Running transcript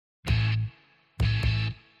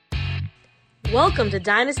Welcome to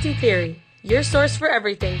Dynasty Theory, your source for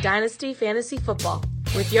everything Dynasty Fantasy Football.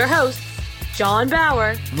 With your hosts, John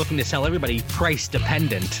Bauer. I'm looking to sell everybody price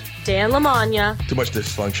dependent. Dan Lamagna. Too much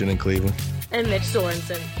dysfunction in Cleveland. And Mitch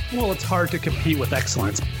Sorensen. Well, it's hard to compete with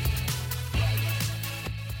excellence.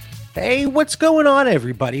 Hey, what's going on,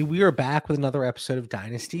 everybody? We are back with another episode of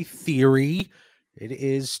Dynasty Theory. It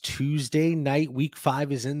is Tuesday night. Week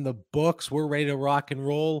 5 is in the books. We're ready to rock and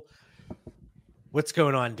roll. What's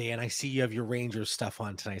going on, Dan? I see you have your Rangers stuff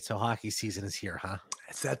on tonight, so hockey season is here, huh?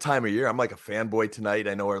 It's that time of year. I'm like a fanboy tonight.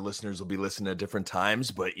 I know our listeners will be listening at different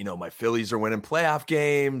times, but, you know, my Phillies are winning playoff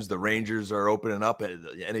games. The Rangers are opening up.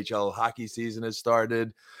 The NHL hockey season has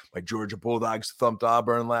started. My Georgia Bulldogs thumped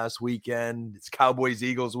Auburn last weekend. It's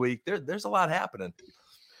Cowboys-Eagles week. There's a lot happening.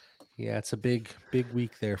 Yeah, it's a big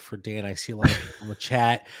week there for Dan. I see a lot of people in the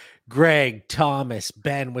chat. Greg, Thomas,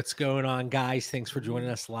 Ben, what's going on, guys? Thanks for joining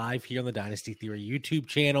us live here on the Dynasty Theory YouTube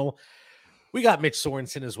channel. We got Mitch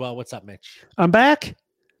Sorensen as well. What's up, Mitch? I'm back.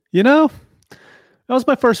 You know, that was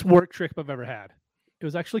my first work trip I've ever had. It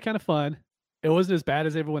was actually kind of fun. It wasn't as bad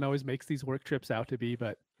as everyone always makes these work trips out to be,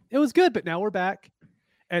 but it was good. But now we're back.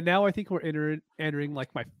 And now I think we're entering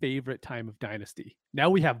like my favorite time of Dynasty. Now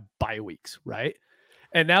we have bye weeks, right?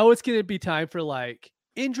 And now it's going to be time for like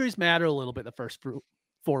injuries matter a little bit the first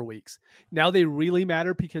 4 weeks. Now they really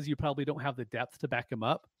matter because you probably don't have the depth to back them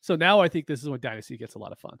up. So now I think this is when Dynasty gets a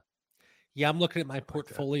lot of fun. Yeah, I'm looking at my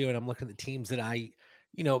portfolio and I'm looking at the teams that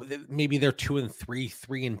maybe they're 2-3,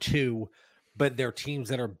 3-2, but they're teams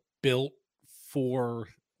that are built for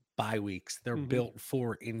bye weeks. They're built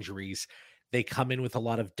for injuries. They come in with a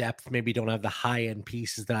lot of depth, maybe don't have the high end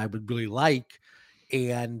pieces that I would really like.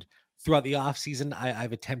 And throughout the offseason,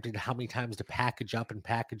 I've attempted how many times to package up, and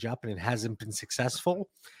it hasn't been successful.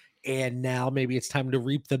 And now maybe it's time to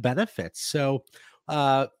reap the benefits. So,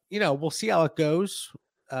 we'll see how it goes.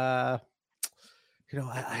 I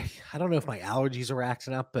don't know if my allergies are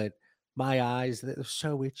acting up, but my eyes, they're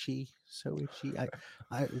so itchy.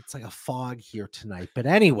 It's like a fog here tonight. But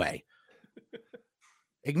anyway,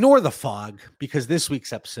 ignore the fog, because this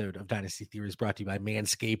week's episode of Dynasty Theory is brought to you by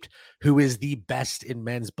Manscaped, who is the best in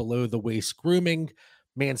men's below-the-waist grooming.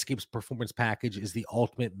 Manscaped's performance package is the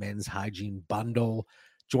ultimate men's hygiene bundle.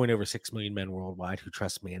 Join over 6 million men worldwide who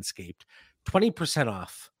trust Manscaped. 20%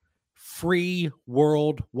 off, free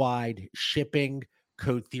worldwide shipping.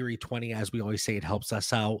 Code Theory20. As we always say, it helps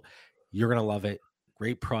us out. You're going to love it.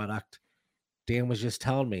 Great product. Dan was just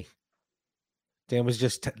telling me. Dan was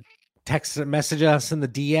just message us in the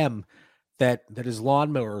DM that his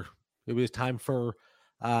lawnmower, it was time for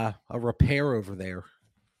a repair over there.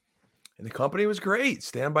 And the company was great.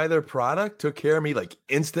 Stand by their product. Took care of me like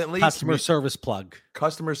instantly. Customer service plug.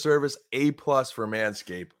 Customer service A+ for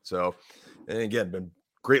Manscaped. So, and again, been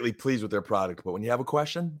greatly pleased with their product. But when you have a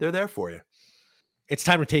question, they're there for you. It's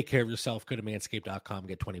time to take care of yourself. Go to manscaped.com,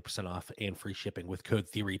 get 20% off and free shipping with code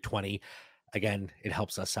Theory20. Again, it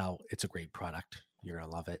helps us out. It's a great product. You're going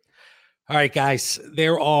to love it. All right, guys,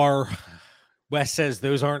 Wes says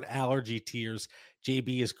those aren't allergy tears.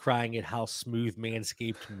 JB is crying at how smooth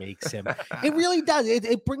Manscaped makes him. It really does.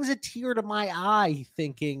 It brings a tear to my eye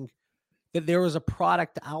thinking that there was a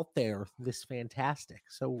product out there this fantastic.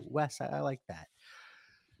 So, Wes, I like that.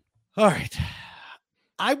 All right.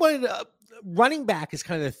 I wanted to, running back is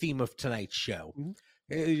kind of the theme of tonight's show.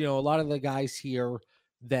 A lot of the guys here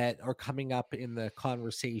that are coming up in the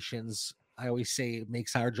conversations, I always say it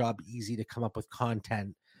makes our job easy to come up with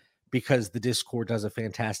content because the Discord does a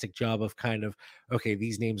fantastic job of kind of, okay,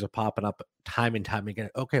 these names are popping up time and time again.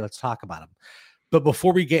 Okay, let's talk about them. But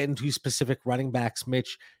before we get into specific running backs,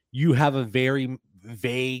 Mitch, you have a very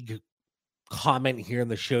vague comment here in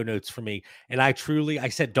the show notes for me. And I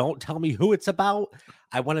said, don't tell me who it's about.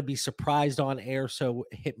 I want to be surprised on air. So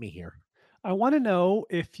hit me here. I want to know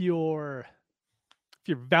if your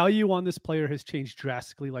value on this player has changed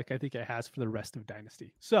drastically, like I think it has for the rest of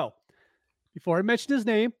Dynasty. So before I mention his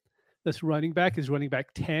name, this running back is running back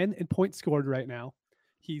 10 in points scored right now.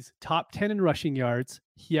 He's top 10 in rushing yards.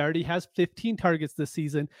 He already has 15 targets this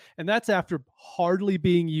season, and that's after hardly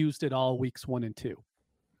being used at all weeks 1 and 2.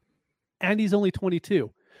 And he's only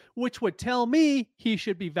 22, which would tell me he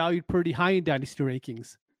should be valued pretty high in Dynasty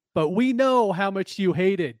rankings. But we know how much you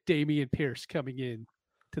hated Dameon Pierce coming in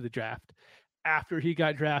to the draft. After he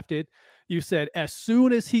got drafted, you said, as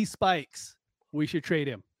soon as he spikes, we should trade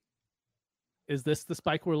him. Is this the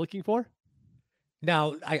spike we're looking for?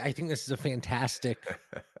 Now, I think this is a fantastic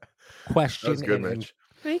question. That's good, Mitch.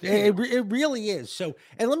 Thank you. It really is. So,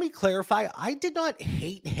 and let me clarify, I did not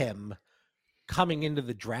hate him coming into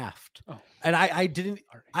the draft. Oh. And I didn't,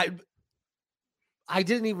 I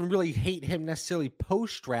didn't even really hate him necessarily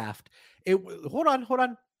post-draft. Hold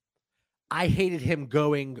on. I hated him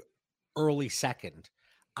going early second.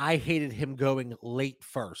 I hated him going late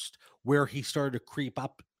first, where he started to creep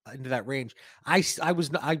up into that range. I was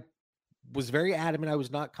very adamant I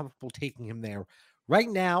was not comfortable taking him there. Right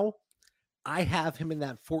now, I have him in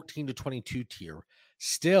that 14 to 22 tier,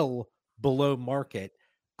 still below market.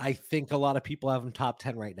 I think a lot of people have him top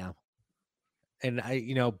 10 right now. And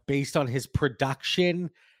based on his production,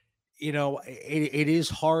 it is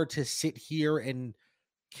hard to sit here and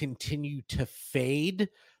continue to fade.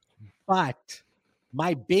 But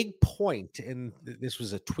my big point, and this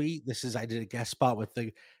was a tweet, I did a guest spot with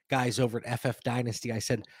the guys over at FF Dynasty. I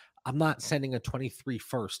said, I'm not sending a 23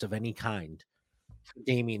 first of any kind for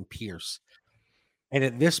Dameon Pierce. And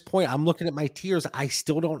at this point, I'm looking at my tiers. I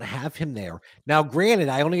still don't have him there. Now, granted,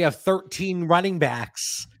 I only have 13 running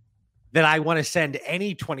backs that I want to send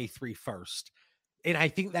any 23 first. And I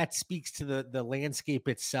think that speaks to the landscape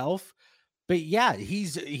itself. But yeah,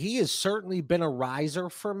 he has certainly been a riser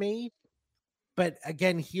for me. But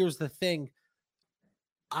again, here's the thing.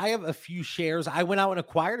 I have a few shares. I went out and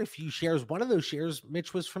acquired a few shares. One of those shares,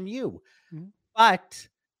 Mitch, was from you. Mm-hmm. But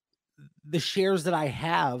the shares that I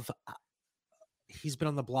have, he's been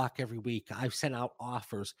on the block every week. I've sent out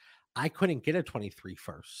offers. I couldn't get a 23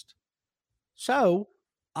 first. So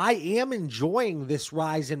I am enjoying this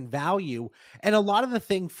rise in value. And a lot of the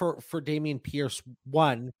thing for Dameon Pierce,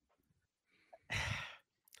 one,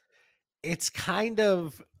 it's kind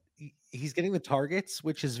of, he's getting the targets,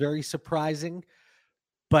 which is very surprising,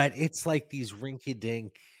 but it's like these rinky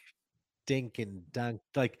dink and dunk.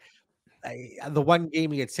 Like the one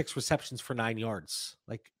game he had 6 receptions for 9 yards.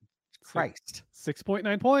 Like, Christ.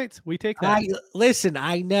 6.9 points. We take that. Listen,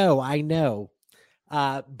 I know.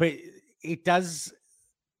 But it does,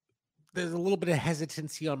 there's a little bit of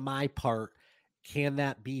hesitancy on my part. Can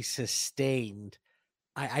that be sustained?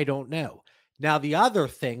 I don't know. Now, the other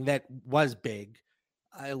thing that was big,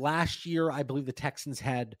 last year, I believe the Texans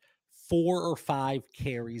had 4 or 5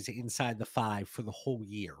 carries inside the 5 for the whole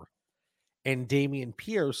year. And Dameon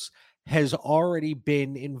Pierce has already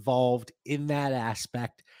been involved in that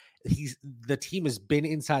aspect. The team has been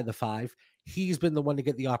inside the 5. He's been the one to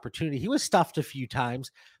get the opportunity. He was stuffed a few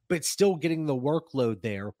times, but still getting the workload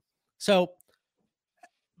there. So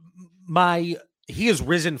he has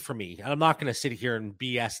risen for me. And I'm not going to sit here and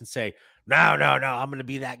BS and say, no, I'm going to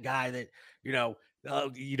be that guy that,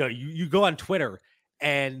 you go on Twitter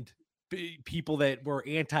and people that were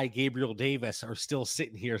anti-Gabriel Davis are still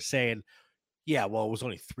sitting here saying, yeah, well, it was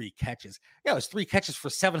only 3 catches. Yeah, it was 3 catches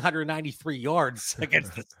for 793 yards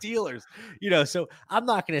against the Steelers. So I'm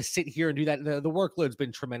not going to sit here and do that. The workload's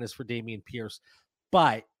been tremendous for Dameon Pierce,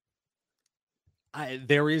 but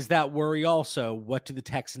there is that worry also. What do the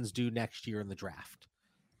Texans do next year in the draft?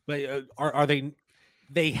 But are they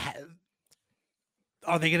going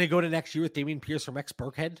to go to next year with Dameon Pierce or Rex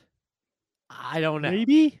Burkhead? I don't know.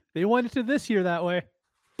 Maybe they went into this year that way.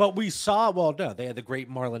 But we saw, no, they had the great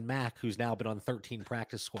Marlon Mack, who's now been on 13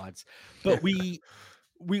 practice squads. But we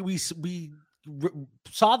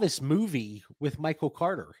saw this movie with Michael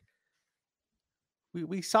Carter.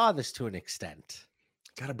 We saw this to an extent.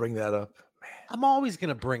 Got to bring that up. Man. I'm always going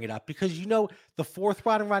to bring it up because, the 4th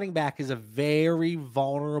round running back is a very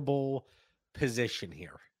vulnerable position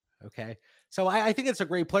here. Okay. So I think it's a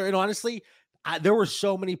great player. And honestly, there were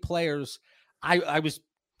so many players. I was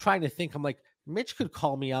trying to think, I'm like, Mitch could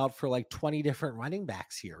call me out for like 20 different running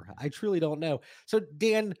backs here. I truly don't know. So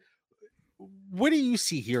Dan, what do you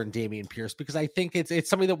see here in Dameon Pierce? Because I think it's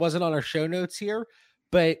something that wasn't on our show notes here,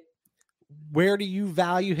 but where do you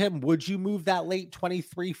value him? Would you move that late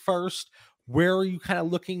 23 first? Where are you kind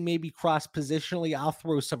of looking maybe cross positionally? I'll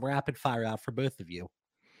throw some rapid fire out for both of you.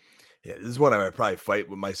 Yeah, this is one I would probably fight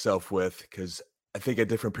with myself with, because I think at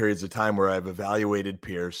different periods of time where I've evaluated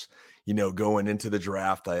Pierce, going into the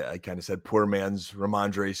draft, I kind of said, poor man's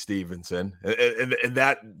Ramondre Stevenson. And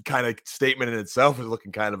that kind of statement in itself is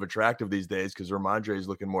looking kind of attractive these days because Ramondre is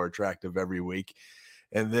looking more attractive every week.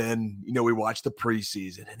 And then, we watched the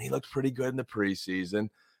preseason and he looked pretty good in the preseason.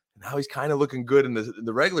 Now he's kind of looking good in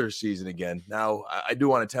the regular season again. Now, I do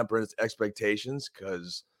want to temper his expectations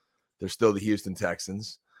because they're still the Houston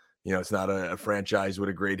Texans. It's not a franchise with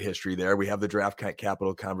a great history there. We have the draft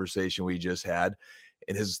capital conversation we just had.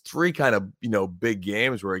 And his 3 kind of, big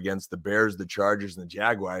games were against the Bears, the Chargers, and the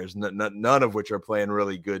Jaguars, none of which are playing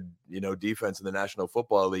really good, defense in the National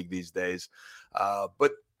Football League these days.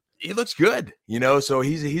 But he looks good, so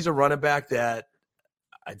he's a running back that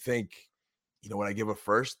I think, when I give a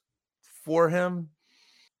first for him,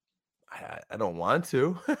 I don't want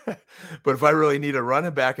to, but if I really need a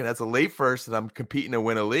running back and that's a late first and I'm competing to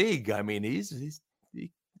win a league, I mean, he's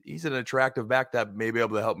an attractive back that may be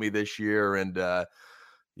able to help me this year. And,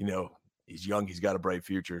 he's young. He's got a bright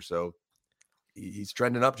future. So he's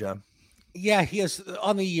trending up, John. Yeah, he has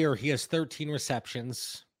on the year, he has 13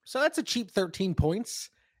 receptions. So that's a cheap 13 points.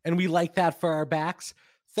 And we like that for our backs.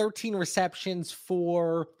 13 receptions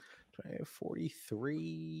for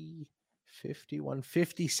 43, 51,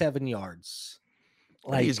 57 yards.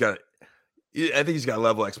 I think he's got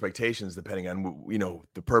level expectations depending on,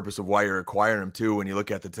 the purpose of why you're acquiring him too. When you look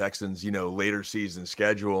at the Texans, later season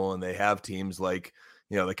schedule, and they have teams like,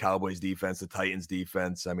 the Cowboys defense, the Titans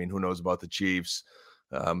defense. I mean, who knows about the Chiefs?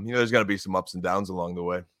 There's going to be some ups and downs along the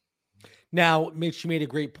way. Now, Mitch, you made a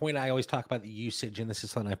great point. I always talk about the usage, and this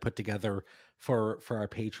is something I put together for our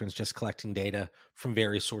patrons, just collecting data from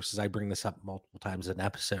various sources. I bring this up multiple times in an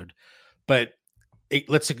episode, but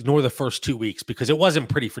let's ignore the first 2 weeks because it wasn't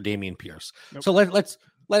pretty for Dameon Pierce. Nope. So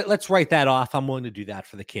let's write that off. I'm willing to do that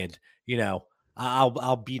for the kid.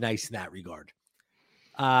 I'll be nice in that regard.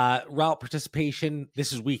 Route participation.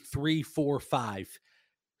 This is week 3, 4, 5.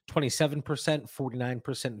 27%,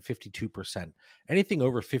 49%, and 52%. Anything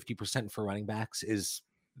over 50% for running backs is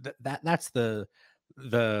that's the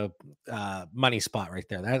money spot right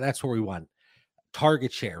there. That's where we want.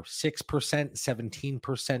 Target share 6%,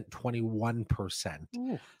 17%, 21%.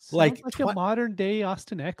 Ooh, like a modern day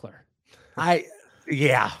Austin Eckler.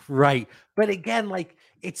 Yeah, right. But again,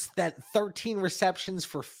 it's that 13 receptions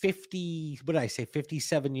for 50. What did I say?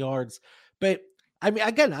 57 yards. But I mean,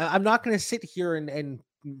 again, I'm not going to sit here and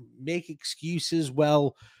make excuses.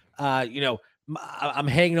 Well, I'm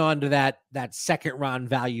hanging on to that second round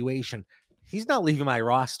valuation. He's not leaving my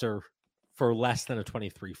roster for less than a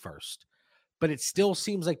 23 first, but it still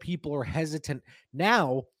seems like people are hesitant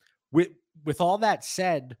now. With all that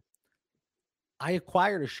said, I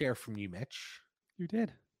acquired a share from you, Mitch. You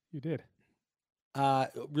did.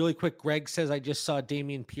 Really quick. Greg says, I just saw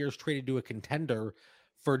Dameon Pierce traded to a contender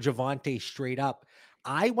for Javonte straight up.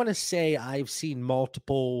 I want to say I've seen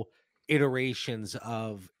multiple iterations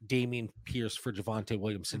of Dameon Pierce for Javonte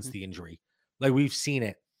Williams since the injury. We've seen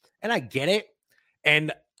it, and I get it.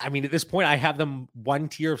 And I mean, at this point, I have them one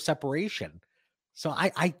tier of separation. So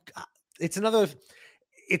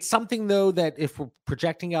it's something though that if we're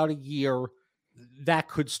projecting out a year, that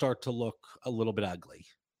could start to look a little bit ugly.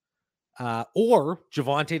 Or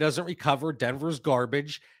Javonte doesn't recover. Denver's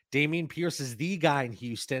garbage. Dameon Pierce is the guy in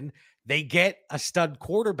Houston. They get a stud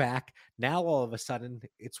quarterback. Now, all of a sudden,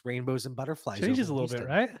 it's rainbows and butterflies. Changes a little bit,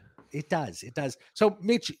 right? It does. So,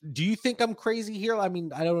 Mitch, do you think I'm crazy here? I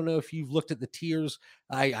mean, I don't know if you've looked at the tiers.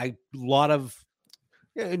 A lot of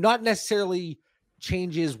not necessarily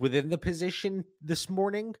changes within the position this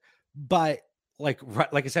morning, but like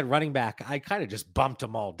I said, running back, I kind of just bumped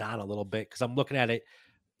them all down a little bit because I'm looking at it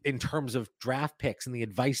in terms of draft picks and the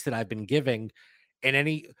advice that I've been giving. And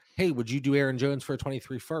hey, would you do Aaron Jones for a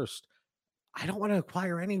 23 first? I don't want to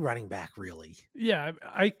acquire any running back, really. Yeah,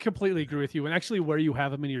 I completely agree with you. And actually, where you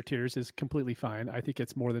have them in your tiers is completely fine. I think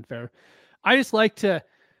it's more than fair. I just like to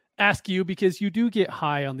ask you because you do get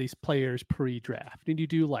high on these players pre-draft and you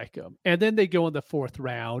do like them. And then they go in the 4th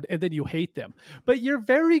round and then you hate them. But you're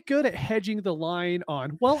very good at hedging the line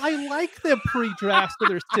on, well, I like them pre-draft, so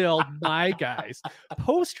they're still my guys.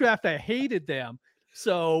 Post-draft, I hated them.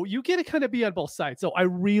 So you get to kind of be on both sides. So I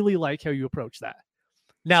really like how you approach that.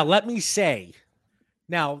 Now, let me say,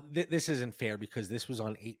 this isn't fair because this was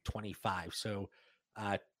on 8/25. So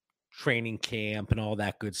training camp and all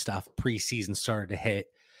that good stuff, preseason started to hit.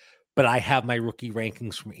 But I have my rookie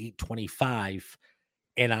rankings from 8/25,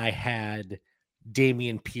 and I had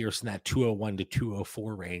Dameon Pierce in that 201 to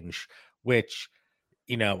 204 range, which,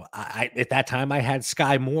 I at that time I had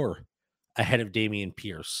Sky Moore ahead of Dameon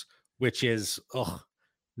Pierce, which is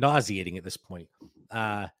nauseating at this point.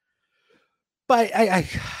 But I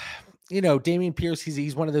Dameon Pierce,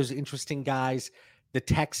 he's one of those interesting guys. The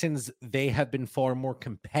Texans, they have been far more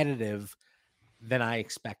competitive than I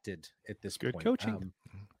expected at this point. Good coaching.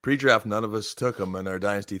 Pre-draft, none of us took him in our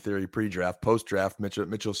Dynasty Theory pre-draft. Post-draft, Mitchell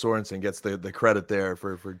Sorensen gets the credit there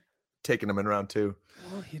for taking him in round 2.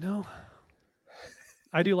 Well,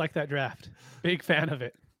 I do like that draft. Big fan of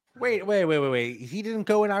it. Wait. He didn't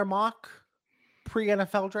go in our mock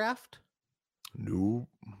pre-NFL draft? No.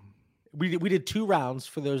 We did 2 rounds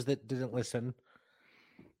for those that didn't listen.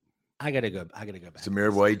 I gotta go back.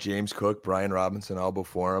 Zamir White, James Cook, Brian Robinson, all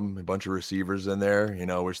before him. A bunch of receivers in there.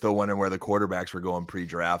 We're still wondering where the quarterbacks were going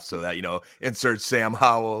pre-draft. So that insert Sam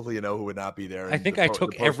Howell, who would not be there. I think I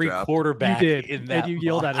took every quarterback. You did, in that. And you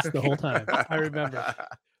yelled at us the whole time. I remember.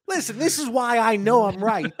 Listen, this is why I know I'm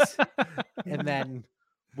right. And then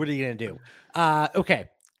what are you going to do? Okay,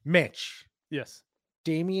 Mitch. Yes.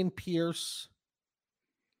 Damian Pierce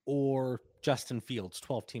or Justin Fields,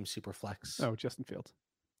 12-team Superflex. Oh, Justin Fields.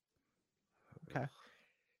 Okay.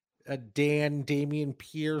 Dan, Damian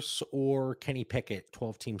Pierce or Kenny Pickett,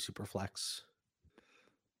 12-team Superflex.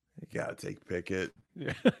 You gotta take Pickett.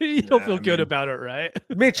 Yeah. You don't feel good about it, right?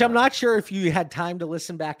 Mitch, I'm not sure if you had time to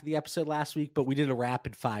listen back to the episode last week, but we did a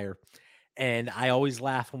rapid fire. And I always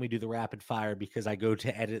laugh when we do the rapid fire because I go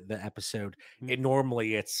to edit the episode. And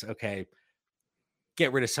normally it's, okay,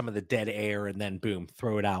 get rid of some of the dead air and then boom,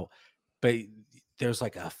 throw it out. But there's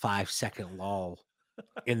like a 5-second lull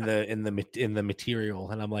in the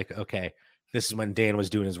material. And I'm like, okay, this is when Dan was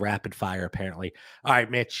doing his rapid fire, apparently. All right,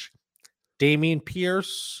 Mitch, Damian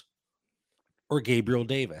Pierce or Gabriel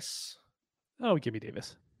Davis? Oh, give me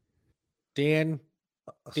Davis. Dan,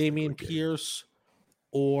 Damian Pierce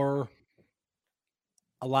or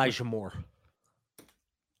Elijah Moore?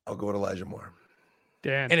 I'll go with Elijah Moore.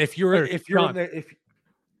 Dan. And if you're John, in there,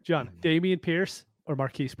 John, Damian Pierce or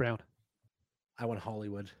Marquise Brown? I want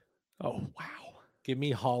Hollywood. Oh, wow. Give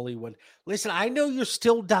me Hollywood. Listen, I know you're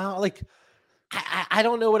still down. Like, I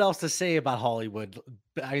don't know what else to say about Hollywood.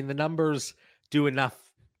 I mean, the numbers do enough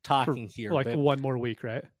talking here. Like one more week,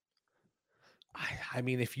 right? I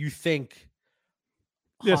mean, if you think,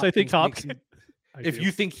 yes, I think Hopkins. If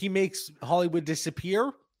you think he makes Hollywood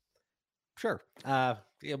disappear, sure. Yeah,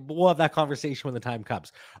 we'll have that conversation when the time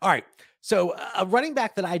comes. All right. So a running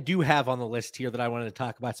back that I do have on the list here that I wanted to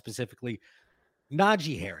talk about specifically,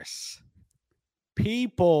 Najee Harris.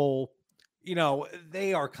 People,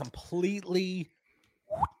 they are completely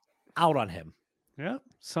out on him. Yeah,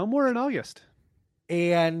 somewhere in August.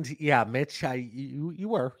 And yeah, Mitch, you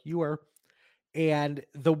were. And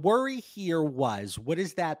the worry here was, what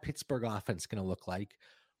is that Pittsburgh offense going to look like?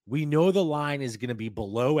 We know the line is going to be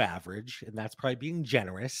below average, and that's probably being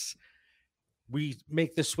generous. We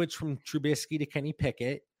make the switch from Trubisky to Kenny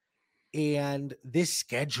Pickett, and this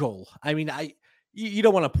schedule. I mean, you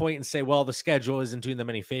don't want to point and say, well, the schedule isn't doing them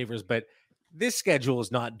any favors, but this schedule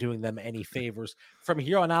is not doing them any favors. From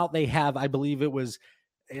here on out, they have, I believe it was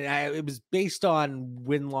based on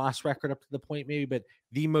win-loss record up to the point maybe, but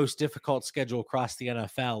the most difficult schedule across the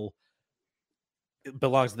NFL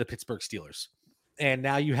belongs to the Pittsburgh Steelers. And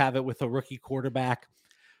now you have it with a rookie quarterback.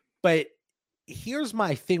 But here's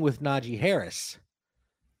my thing with Najee Harris.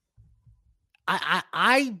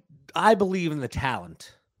 I believe in the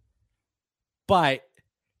talent, but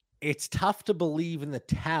it's tough to believe in the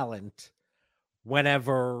talent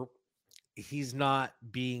whenever he's not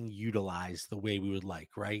being utilized the way we would like,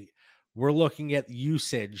 right? We're looking at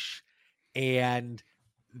usage, and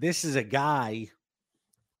this is a guy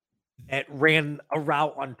that ran a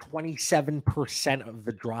route on 27% of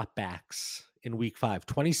the dropbacks in week 5,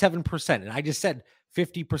 27%. And I just said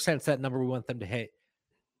 50% is that number we want them to hit.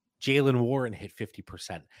 Jalen Warren hit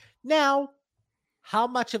 50%. Now, how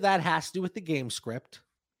much of that has to do with the game script?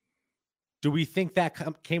 Do we think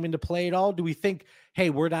that came into play at all? Do we think, hey,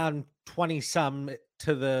 we're down 20-some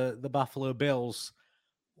to the Buffalo Bills.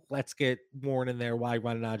 Let's get Warren in there. Why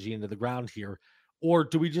run Najee into the ground here? Or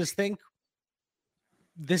do we just think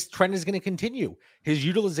this trend is going to continue? His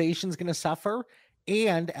utilization is going to suffer.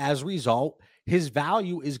 And as a result, his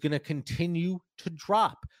value is going to continue to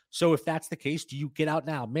drop. So if that's the case, do you get out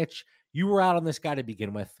now? Mitch, you were out on this guy to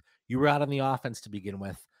begin with. You were out on the offense to begin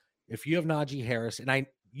with. If you have Najee Harris, and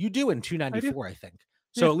you do in 294, I think.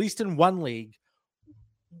 So at least in one league,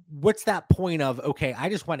 what's that point of, okay, I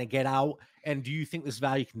just want to get out, and do you think this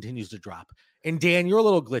value continues to drop? And Dan, you're a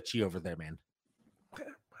little glitchy over there, man. Why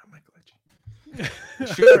am I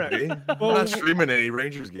glitchy? Should be. I'm not streaming any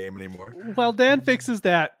Rangers game anymore. While Dan fixes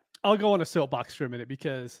that, I'll go on a soapbox for a minute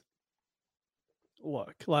because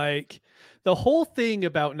look, like the whole thing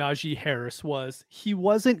about Najee Harris was he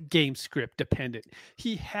wasn't game script dependent.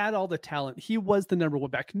 He had all the talent. He was the number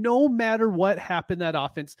one back. No matter what happened that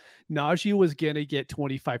offense, Najee was going to get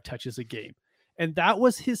 25 touches a game. And that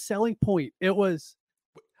was his selling point. It was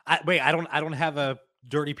I don't have a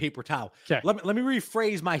dirty paper towel. Okay. Let me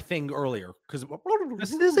rephrase my thing earlier, because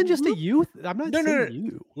this isn't just a youth. I'm not saying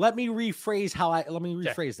you. Let me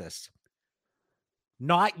rephrase this.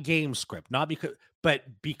 Not game script, but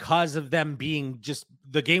because of them being just,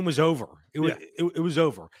 the game was over. It was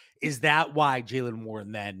over. Is that why Jalen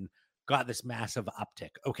Warren then got this massive uptick?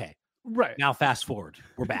 Okay. Right. Now fast forward.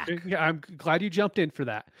 We're back. Yeah, I'm glad you jumped in for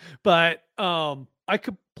that. But I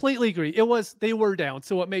completely agree. They were down,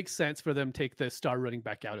 so it makes sense for them to take the star running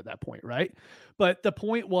back out at that point, right? But the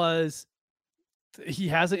point was he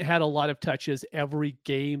hasn't had a lot of touches every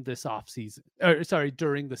game this offseason.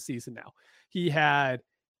 During the season now. He had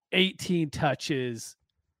 18 touches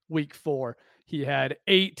week 4. He had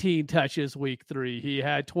 18 touches week 3. He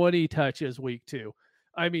had 20 touches week 2.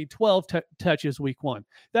 12 touches week 1.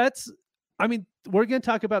 We're going to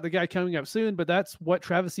talk about the guy coming up soon, but that's what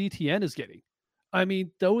Travis Etienne is getting.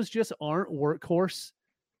 Those just aren't workhorse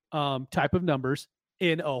type of numbers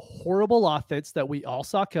in a horrible offense that we all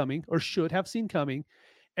saw coming or should have seen coming.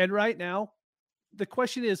 And right now, the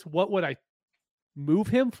question is, what would I move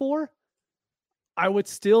him for? I would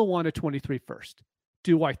still want a 23 first.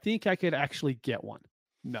 Do I think I could actually get one?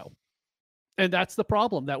 No. And that's the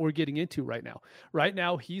problem that we're getting into right now. Right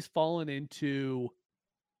now, he's fallen into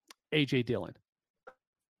A.J. Dillon.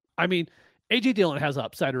 A.J. Dillon has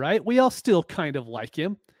upside, right? We all still kind of like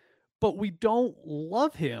him, but we don't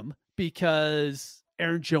love him because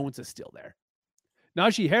Aaron Jones is still there.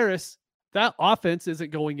 Najee Harris, that offense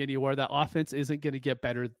isn't going anywhere. That offense isn't going to get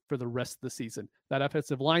better for the rest of the season. That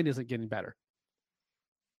offensive line isn't getting better.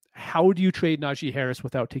 How do you trade Najee Harris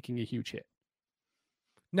without taking a huge hit?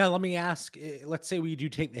 Now, let me ask, let's say we do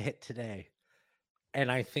take the hit today.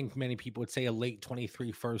 And I think many people would say a late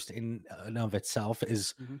 23 first in and of itself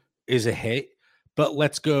is a hit. But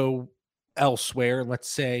let's go elsewhere. Let's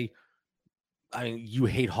say, you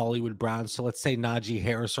hate Hollywood Brown. So let's say Najee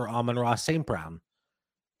Harris or Amon-Ra St. Brown.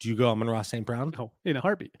 Do you go Amon-Ra St. Brown? No, in a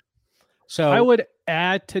heartbeat. So I would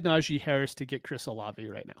add to Najee Harris to get Chris Olave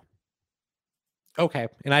right now. Okay.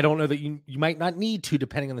 And I don't know that you might not need to,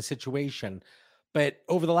 depending on the situation. But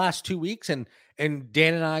over the last 2 weeks, and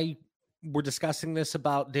Dan and I were discussing this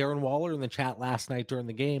about Darren Waller in the chat last night during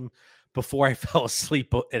the game before I fell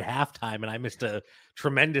asleep at halftime, and I missed a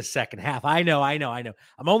tremendous second half. I know. I'm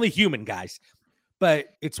only human, guys. But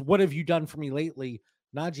it's what have you done for me lately?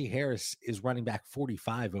 Najee Harris is running back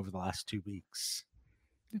 45 over the last 2 weeks.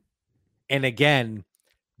 And again,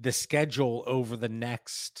 the schedule over the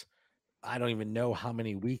next, I don't even know how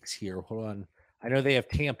many weeks here. Hold on. I know they have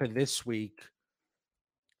Tampa this week.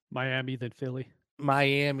 Miami, then Philly.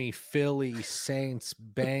 Miami, Philly, Saints,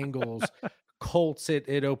 Bengals, Colts.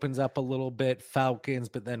 It opens up a little bit. Falcons,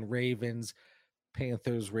 but then Ravens,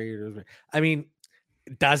 Panthers, Raiders.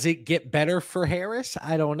 Does it get better for Harris?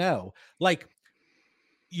 I don't know.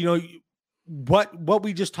 What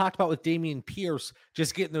we just talked about with Dameon Pierce,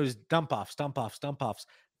 just getting those dump offs.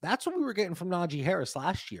 That's what we were getting from Najee Harris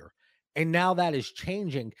last year. And now that is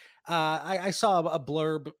changing. I saw a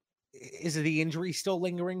blurb. Is the injury still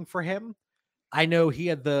lingering for him? I know he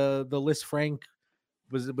had the Liz Frank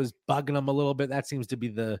was bugging him a little bit. That seems to be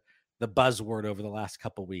the buzzword over the last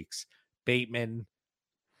couple weeks. Bateman,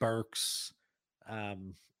 Burks,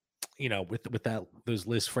 with those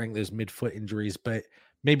Liz Frank, those midfoot injuries, but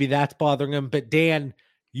maybe that's bothering him. But Dan,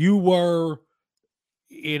 you were,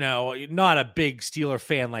 not a big Steeler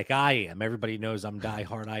fan like I am. Everybody knows I'm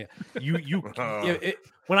diehard.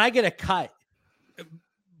 When I get a cut,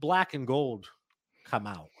 black and gold come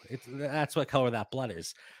out. That's what color that blood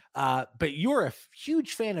is. But you're a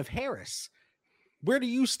huge fan of Harris. Where do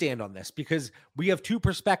you stand on this? Because we have two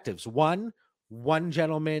perspectives. One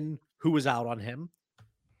gentleman who was out on him,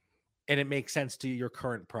 and it makes sense to your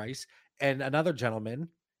current price. And another gentleman,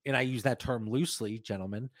 and I use that term loosely,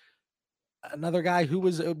 gentleman, another guy who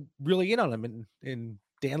was really in on him, in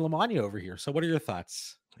Dan Lamagna over here. So what are your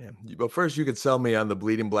thoughts? Yeah, but first you could sell me on the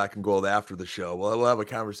bleeding black and gold after the show. Well, we'll have a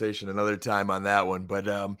conversation another time on that one. But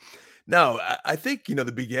no, I think,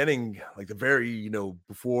 the beginning, like the very,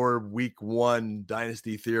 before week 1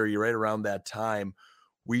 Dynasty theory, right around that time,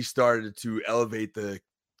 we started to elevate the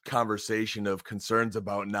conversation of concerns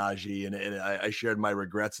about Najee. And I shared my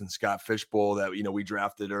regrets in Scott Fishbowl that, we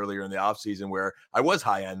drafted earlier in the offseason where I was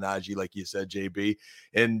high on Najee, like you said, JB.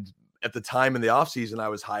 And at the time in the offseason, I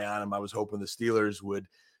was high on him. I was hoping the Steelers would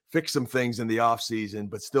fix some things in the offseason,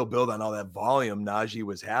 but still build on all that volume Najee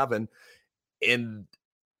was having. And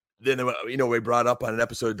then, we brought up on an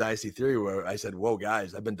episode of Dynasty Theory where I said, whoa,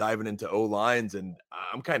 guys, I've been diving into O-lines and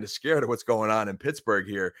I'm kind of scared of what's going on in Pittsburgh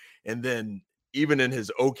here. And then even in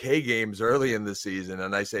his okay games early in the season,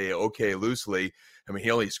 and I say okay loosely,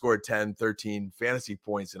 he only scored 10, 13 fantasy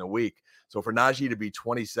points in a week. So for Najee to be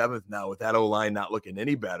 27th now with that O-line not looking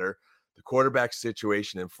any better, the quarterback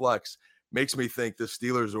situation in flux makes me think the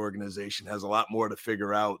Steelers organization has a lot more to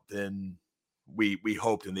figure out than we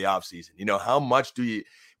hoped in the offseason. How much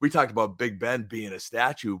we talked about Big Ben being a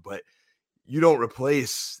statue, but you don't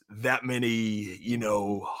replace that many,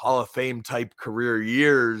 Hall of Fame type career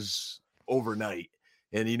years overnight.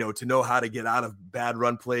 And, to know how to get out of bad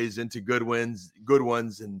run plays into good ones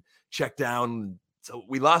and check down. So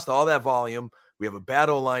we lost all that volume. We have a bad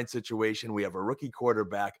O-line situation. We have a rookie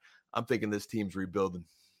quarterback. I'm thinking this team's rebuilding.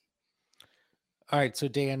 All right, so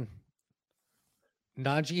Dan,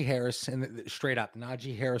 Najee Harris, and straight up,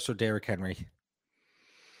 Najee Harris or Derrick Henry?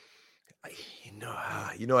 You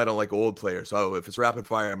know, I don't like old players. So if it's rapid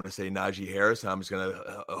fire, I'm going to say Najee Harris. I'm just going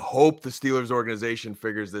to hope the Steelers organization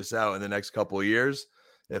figures this out in the next couple of years.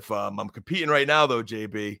 If I'm competing right now, though,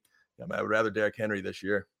 JB, I would rather Derrick Henry this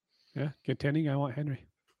year. Yeah, contending. I want Henry.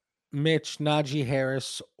 Mitch, Najee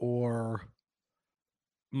Harris or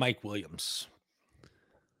Mike Williams?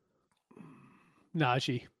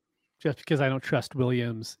 Najee, just because I don't trust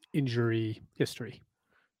Williams' injury history.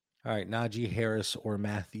 All right, Najee Harris or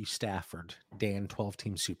Matthew Stafford? Dan,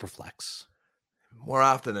 12-team Superflex. More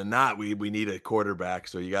often than not, we need a quarterback,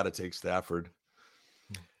 so you got to take Stafford.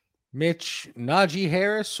 Mitch, Najee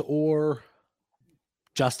Harris or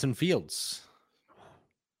Justin Fields?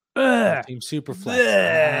 Team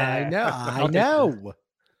Superflex. I know.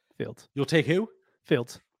 Fields. You'll take who?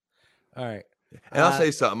 Fields. All right. And I'll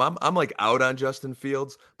say something. I'm like out on Justin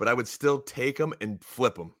Fields, but I would still take him and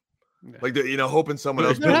flip him. Yeah. Like, hoping someone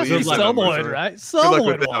else There has to be believes in him or someone, something. right? Good luck Someone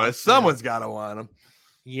with that. wants Someone's got to want him.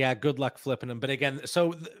 Yeah, good luck flipping him. But again,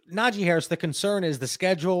 so Najee Harris, the concern is the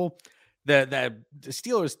schedule, the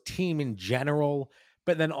Steelers team in general,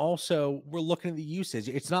 but then also we're looking at the usage.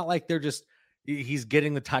 It's not like he's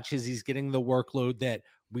getting the touches, he's getting the workload that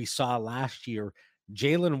we saw last year.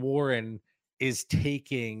 Jaylen Warren is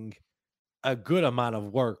taking a good amount of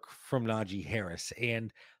work from Najee Harris.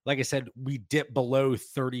 And like I said, we dipped below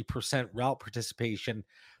 30% route participation,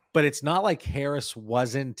 but it's not like Harris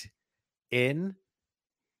wasn't in.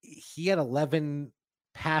 He had 11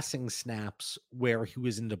 passing snaps where he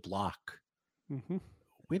was in the block. Mm-hmm.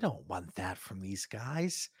 We don't want that from these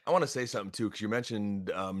guys. I want to say something too, because you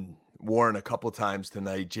mentioned Warren a couple times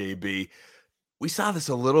tonight, JB. We saw this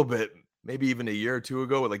a little bit, maybe even a year or two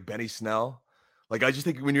ago with like Benny Snell. Like, I just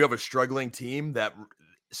think when you have a struggling team, that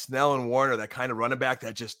Snell and Warren are that kind of running back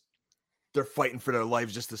that just, they're fighting for their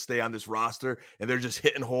lives just to stay on this roster, and they're just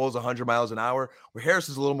hitting holes 100 miles an hour, where Harris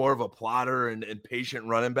is a little more of a plotter and patient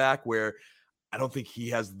running back, where I don't think he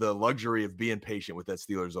has the luxury of being patient with that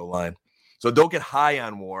Steelers O-line. So don't get high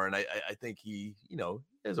on Warren. I think he,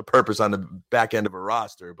 has a purpose on the back end of a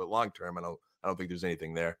roster, but long-term, I don't think there's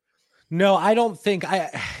anything there. No, I don't think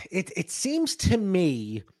it seems to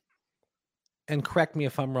me, and correct me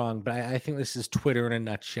if I'm wrong, but I think this is Twitter in a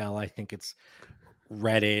nutshell. I think it's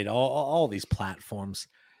Reddit, all these platforms.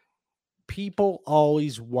 People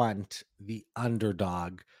always want the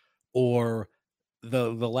underdog or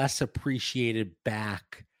the less appreciated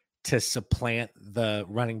back to supplant the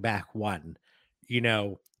running back one.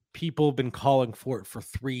 People have been calling for it for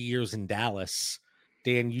 3 years in Dallas.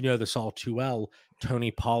 Dan, you know this all too well.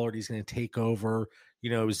 Tony Pollard, he's going to take over.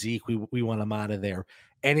 Zeke, we want him out of there.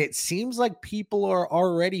 And it seems like people are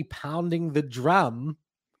already pounding the drum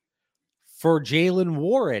for Jaylen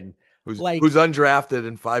Warren. Who's undrafted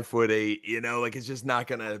and 5'8", it's just not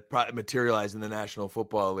going to materialize in the National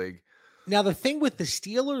Football League. Now, the thing with the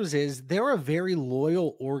Steelers is they're a very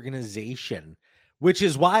loyal organization, which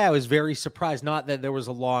is why I was very surprised. Not that there was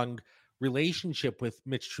a long relationship with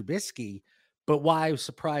Mitch Trubisky, but why I was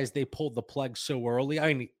surprised they pulled the plug so early.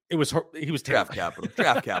 I mean, he was terrible. Draft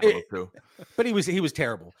capital too. But he was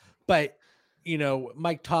terrible. But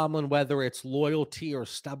Mike Tomlin, whether it's loyalty or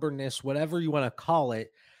stubbornness, whatever you want to call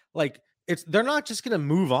it, they're not just going to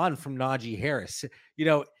move on from Najee Harris.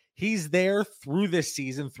 He's there through this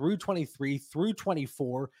season, through 23, through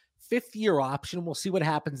 24, fifth-year option. We'll see what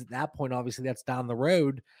happens at that point. Obviously, that's down the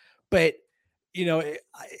road. But,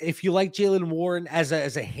 if you like Jaylen Warren as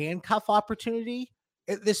a handcuff opportunity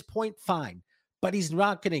at this point, fine. But he's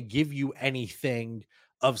not going to give you anything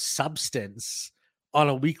of substance on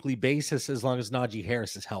a weekly basis as long as Najee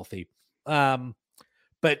Harris is healthy.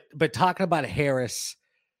 But talking about Harris,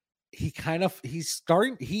 he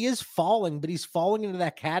is falling, but he's falling into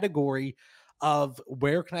that category of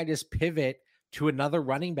where can I just pivot to another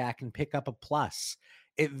running back and pick up a plus?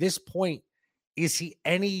 At this point, is he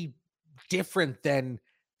any different than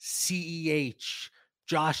CEH,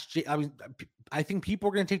 I think people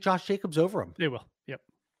are going to take Josh Jacobs over him. They will. Yep.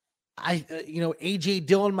 AJ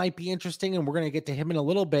Dillon might be interesting, and we're going to get to him in a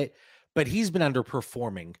little bit, but he's been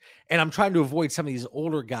underperforming. And I'm trying to avoid some of these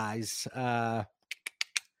older guys. There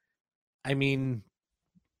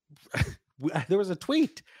was a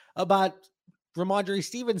tweet about Ramondre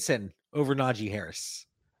Stevenson over Najee Harris.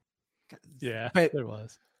 Yeah, but there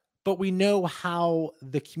was. But we know how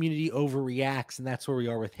the community overreacts, and that's where we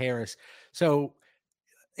are with Harris. So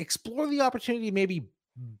explore the opportunity, maybe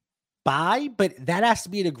buy, but that has to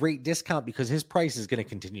be at a great discount because his price is going to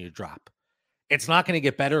continue to drop. It's not going to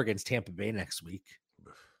get better against Tampa Bay next week.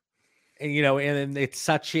 And, and it's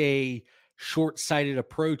such a short-sighted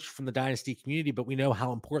approach from the Dynasty community, but we know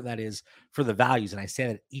how important that is for the values. And I say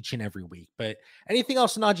that each and every week. But anything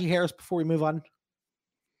else on Najee Harris before we move on?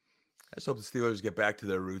 I just hope the Steelers get back to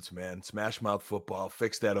their roots, man. Smash mouth football,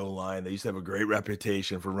 fix that O-line. They used to have a great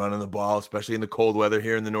reputation for running the ball, especially in the cold weather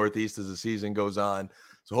here in the Northeast as the season goes on.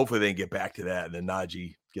 So hopefully they can get back to that, and then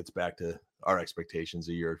Najee gets back to our expectations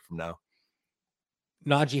a year from now.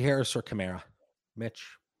 Najee Harris or Kamara? Mitch?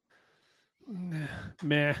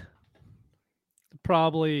 Meh.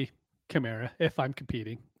 Probably Kamara if I'm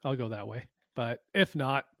competing. I'll go that way. But if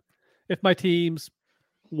not, if my team's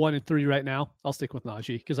 1-3 right now, I'll stick with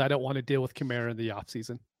Najee because I don't want to deal with Kamara in the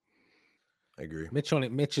offseason. I agree.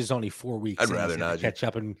 Mitch is only 4 weeks. I'd rather Najee catch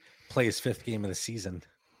up and play his 5th game of the season.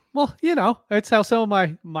 Well, it's how some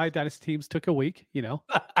of my Dynasty teams took a week.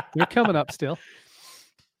 They're coming up still.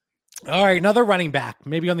 All right, another running back.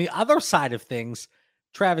 Maybe on the other side of things,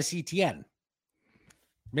 Travis Etienne.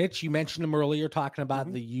 Mitch, you mentioned him earlier, talking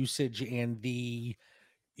about the usage and the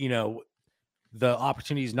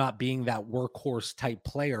opportunities not being that workhorse type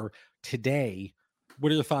player today.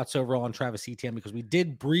 What are your thoughts overall on Travis Etienne? Because we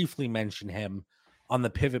did briefly mention him on the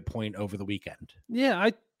pivot point over the weekend. Yeah,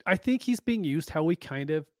 I think he's being used how we kind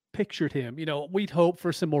of pictured him. We'd hope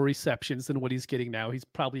for some more receptions than what he's getting now. He's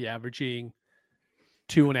probably averaging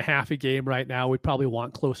 2.5 a game right now. We probably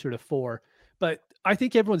want closer to 4. But I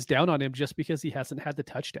think everyone's down on him just because he hasn't had the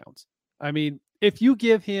touchdowns. I mean, if you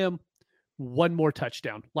give him one more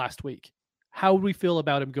touchdown last week, how would we feel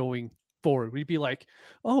about him going forward? We'd be like,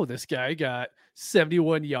 oh, this guy got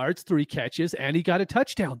 71 yards, 3 catches, and he got a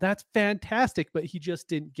touchdown. That's fantastic. But he just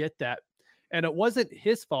didn't get that. And it wasn't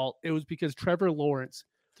his fault. It was because Trevor Lawrence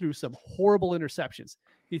threw some horrible interceptions.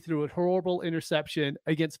 He threw a horrible interception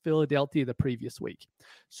against Philadelphia the previous week.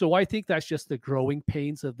 So I think that's just the growing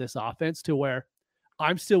pains of this offense to where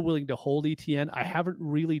I'm still willing to hold Etienne. I haven't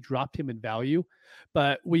really dropped him in value,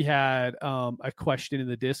 but we had a question in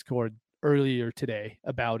the Discord earlier today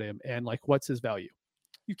about him and what's his value?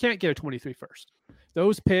 You can't get a 23 first.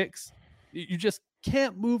 Those picks, you just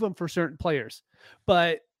can't move them for certain players,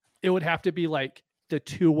 but it would have to be like the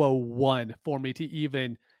 201 for me to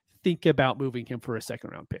even think about moving him for a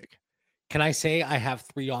 2nd-round pick. Can I say I have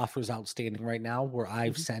 3 offers outstanding right now where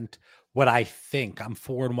I've sent what I think I'm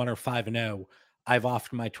 4-1 or 5-0. I've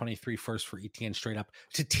offered my 23 first for Etienne straight up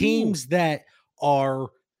to teams that are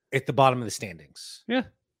at the bottom of the standings. Yeah.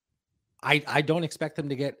 I don't expect them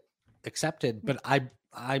to get accepted, but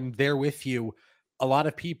I'm there with you. A lot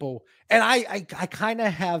of people, and I kind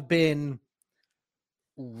of have been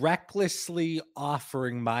recklessly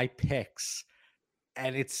offering my picks,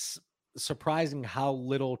 and it's surprising how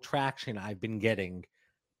little traction I've been getting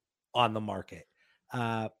on the market.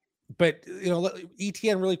 But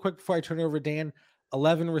Etienne, really quick before I turn it over to Dan,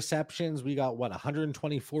 11 receptions. We got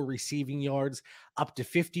 124 receiving yards, up to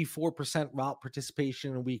 54% route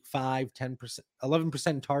participation in week 5, 10%,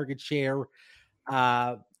 11% target share.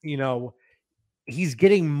 He's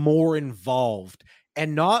getting more involved,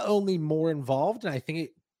 and not only more involved, and I think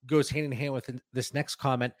it goes hand in hand with this next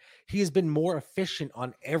comment. He has been more efficient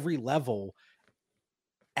on every level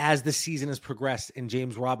as the season has progressed, and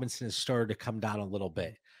James Robinson has started to come down a little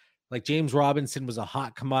bit. Like James Robinson was a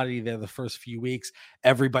hot commodity there the first few weeks.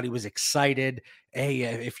 Everybody was excited. Hey,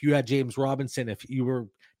 if you had James Robinson, if you were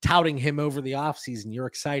touting him over the offseason, you're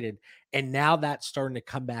excited. And now that's starting to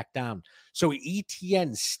come back down. So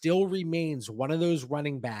Etienne still remains one of those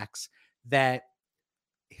running backs that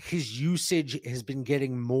his usage has been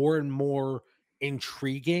getting more and more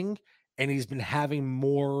intriguing, and he's been having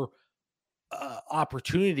more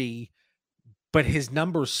opportunity, but his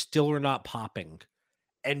numbers still are not popping.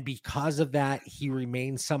 And because of that, he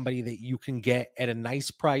remains somebody that you can get at a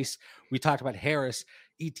nice price. We talked about Harris,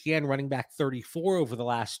 Etienne running back 34 over the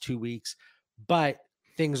last 2 weeks, but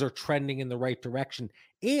things are trending in the right direction.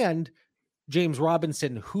 And James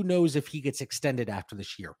Robinson, who knows if he gets extended after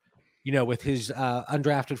this year? With his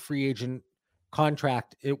undrafted free agent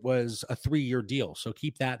contract, it was a 3-year deal. So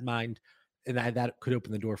keep that in mind. And that could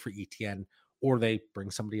open the door for Etienne, or they bring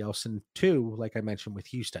somebody else in too, like I mentioned with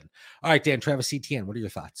Houston. All right, Dan, Travis Etienne, what are your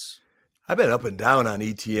thoughts? I've been up and down on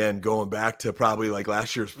Etienne going back to probably like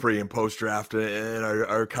last year's pre and post draft in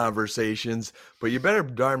our conversations. But you better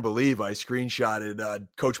darn believe I screenshotted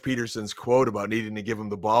Coach Peterson's quote about needing to give him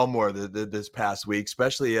the ball more this past week,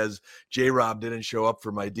 especially as J-Rob didn't show up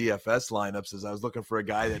for my DFS lineups, as I was looking for a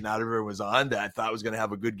guy that not everyone was on that I thought was going to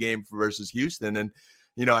have a good game versus Houston. And,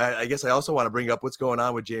 I guess I also want to bring up what's going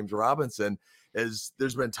on with James Robinson. as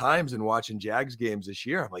there's been times in watching Jags games this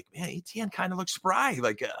year, I'm like, man, ETN kind of looks spry.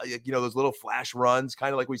 Like, those little flash runs,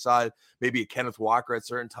 kind of like we saw maybe a Kenneth Walker at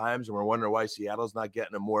certain times. And we're wondering why Seattle's not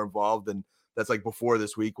getting him more involved. And that's like before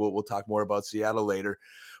this week. We'll talk more about Seattle later.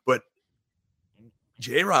 But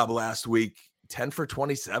J-Rob last week, 10 for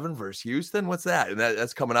 27 versus Houston. What's that? And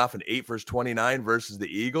that's coming off an 8 versus 29 versus the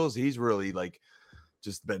Eagles. He's really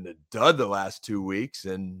just been a dud the last 2 weeks.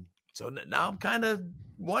 And so now I'm kind of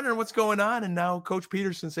wondering what's going on. And now Coach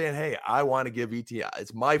Peterson saying, hey, I want to give ETN.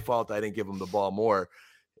 It's my fault I didn't give him the ball more.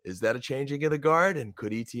 Is that a changing of the guard? And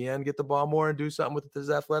could ETN get the ball more and do something with his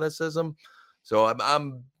athleticism? So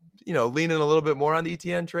I'm leaning a little bit more on the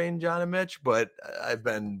ETN train, John and Mitch, but I've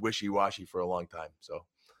been wishy-washy for a long time. So,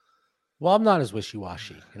 well, I'm not as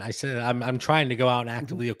wishy-washy. And I said, I'm trying to go out and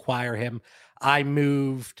actively acquire him. I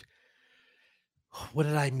moved. What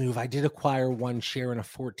did I move? I did acquire one share in a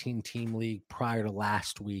 14-team league prior to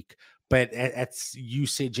last week, but that's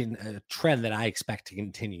usage and a trend that I expect to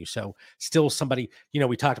continue. So still somebody,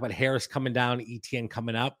 we talked about Harris coming down, ETN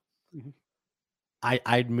coming up. Mm-hmm.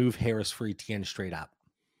 I'd move Harris for ETN straight up.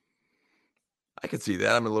 I could see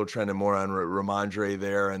that. I'm a little trending more on Ramondre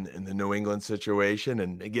there and in the New England situation.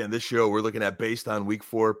 And again, this show we're looking at based on week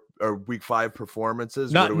 4 or week 5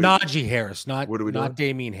 performances. Not Najee Harris, not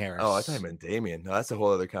Damian Harris. Oh, I thought you meant Damian. No, that's a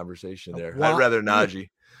whole other conversation there. I'd rather Najee.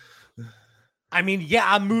 I mean, yeah,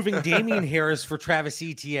 I'm moving Damian Harris for Travis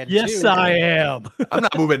Etienne. Yes, too. I am. I'm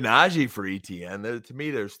not moving Najee for Etienne. To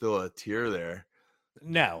me, there's still a tier there.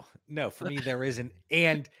 No, for me there isn't.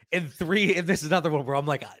 And in 3, and this is another one where I'm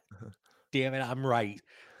like, damn it, I'm right.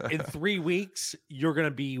 In 3 weeks, you're going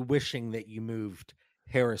to be wishing that you moved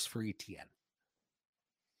Harris for ETN.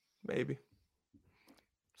 Maybe.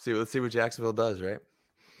 Let's see what Jacksonville does, right?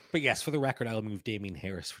 But yes, for the record, I'll move Damian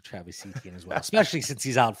Harris for Travis Etienne as well, especially since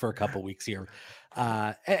he's out for a couple weeks here.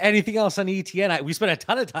 Anything else on ETN? We spent a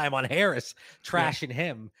ton of time on Harris, trashing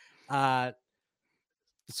him.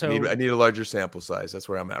 So I need a larger sample size. That's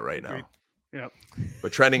where I'm at right now. Yeah,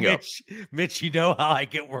 but trending up. Mitch, you know how I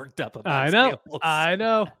get worked up about I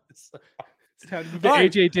know. It's time to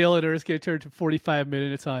get AJ Dillon, or it's going to turn to 45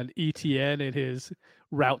 minutes on ETN and his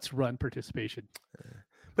routes run participation.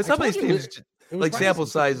 But some of these teams, sample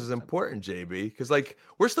size is important, JB, because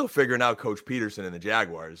we're still figuring out Coach Peterson and the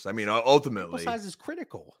Jaguars. I mean, ultimately, sample size is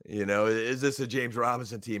critical. Is this a James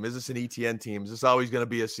Robinson team? Is this an ETN team? Is this always going to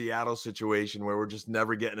be a Seattle situation where we're just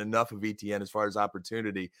never getting enough of ETN as far as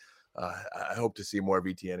opportunity? I hope to see more of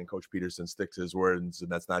ETN and Coach Peterson stick to his words, and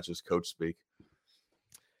that's not just coach speak.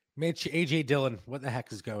 Mitch, AJ Dillon, what the heck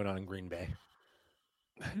is going on in Green Bay?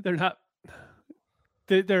 They're not.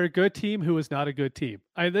 They're a good team who is not a good team.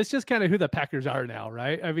 That's just kind of who the Packers are now,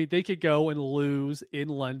 right? I mean, they could go and lose in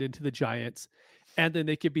London to the Giants, and then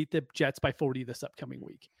they could beat the Jets by 40 this upcoming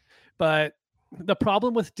week. But the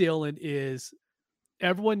problem with Dillon is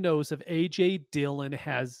everyone knows if Aaron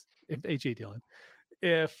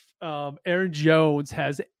Jones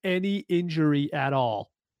has any injury at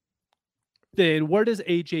all, then where does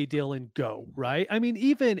AJ Dillon go, right? I mean,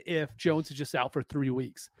 even if Jones is just out for 3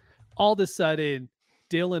 weeks, all of a sudden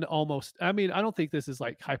Dillon I don't think this is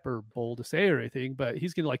hyperbole to say or anything, but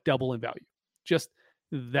he's going to double in value. Just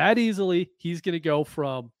that easily, he's going to go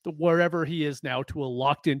from wherever he is now to a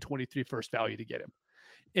locked in 23 first value to get him.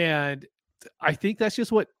 And I think that's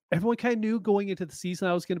just what everyone kind of knew going into the season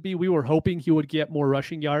I was going to be. We were hoping he would get more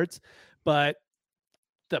rushing yards, but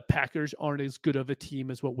the Packers aren't as good of a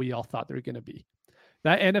team as what we all thought they're going to be.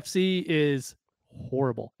 That NFC is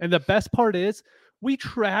horrible. And the best part is we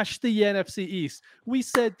trashed the NFC East. We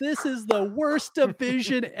said this is the worst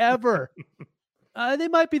division ever. They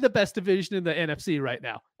might be the best division in the NFC right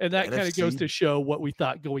now. And that kind of goes to show what we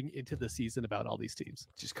thought going into the season about all these teams.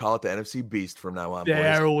 Just call it the NFC Beast from now on.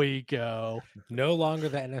 There boys. We go. No longer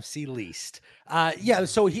the NFC Least.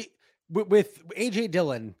 So with AJ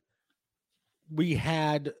Dillon, we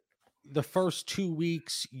had the first 2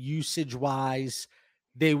 weeks usage-wise,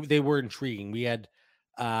 they were intriguing. We had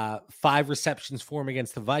 5 receptions for him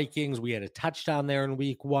against the Vikings. We had a touchdown there in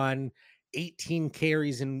week 1, 18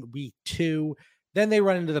 carries in week 2. Then they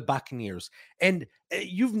run into the Buccaneers. And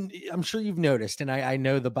I'm sure you've noticed, and I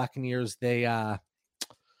know the Buccaneers, they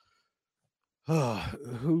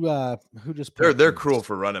who just they're cruel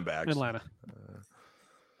for running backs. Atlanta.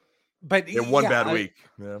 But in one bad week.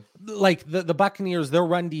 Yeah. The Buccaneers, their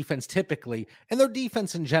run defense typically, and their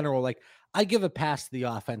defense in general, I give a pass to the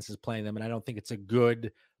offenses playing them, and I don't think it's a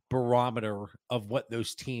good barometer of what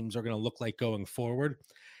those teams are going to look like going forward.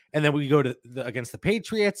 And then we go to against the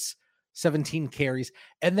Patriots, 17 carries.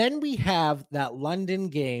 And then we have that London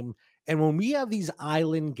game. And when we have these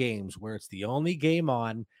island games where it's the only game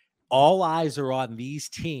on, all eyes are on these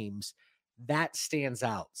teams, that stands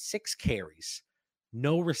out. 6 carries,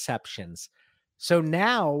 no receptions. So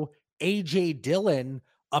now A.J. Dillon,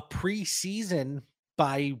 a preseason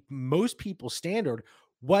by most people's standard,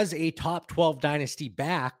 was a top 12 dynasty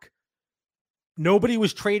back. Nobody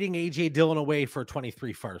was trading A.J. Dillon away for a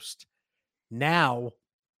 23 first. Now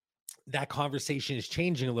that conversation is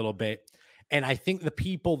changing a little bit. And I think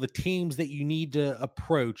the teams that you need to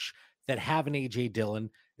approach that have an A.J. Dillon,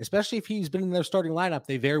 especially if he's been in their starting lineup,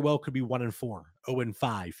 they very well could be 1-4,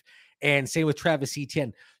 0-5. And same with Travis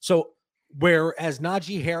Etienne. So whereas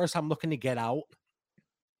Najee Harris, I'm looking to get out,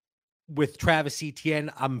 with Travis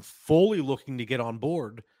Etienne, I'm fully looking to get on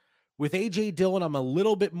board. With A.J. Dillon, I'm a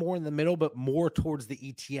little bit more in the middle, but more towards the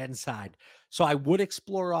Etienne side. So I would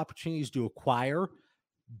explore opportunities to acquire,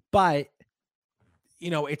 but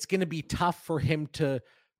it's going to be tough for him to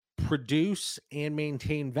produce and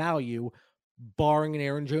maintain value, barring an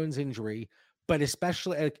Aaron Jones injury. But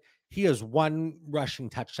especially, he has 1 rushing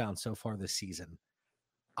touchdown so far this season.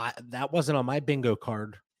 That wasn't on my bingo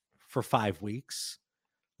card for 5 weeks.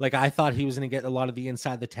 Like, I thought he was going to get a lot of the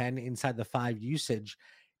inside the 10, inside the 5 usage.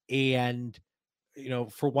 And,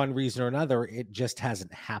 for one reason or another, it just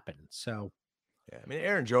hasn't happened. So, yeah, I mean,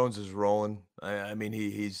 Aaron Jones is rolling. I mean,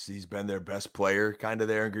 he's been their best player kind of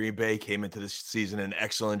there in Green Bay, came into this season in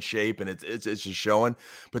excellent shape, and it's just showing.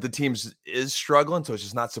 But the team is struggling, so it's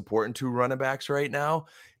just not supporting 2 running backs right now.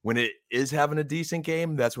 When it is having a decent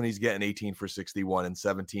game, that's when he's getting 18 for 61 and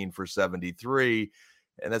 17 for 73.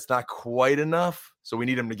 And that's not quite enough. So we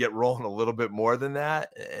need him to get rolling a little bit more than that.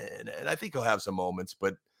 And I think he'll have some moments,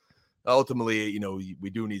 but ultimately, we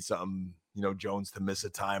do need something, Jones to miss a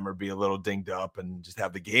time or be a little dinged up and just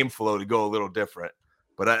have the game flow to go a little different.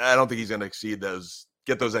 But I don't think he's going to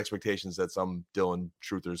get those expectations that some Dillon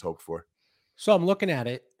truthers hoped for. So I'm looking at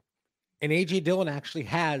it, and A.J. Dillon actually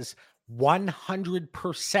has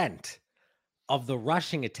 100% of the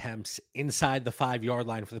rushing attempts inside the 5-yard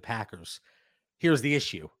line for the Packers. Here's the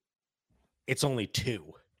issue. It's only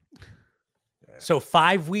 2. Yeah. So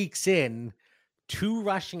 5 weeks in, 2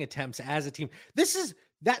 rushing attempts as a team. This is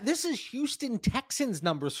Houston Texans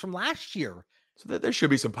numbers from last year. So there should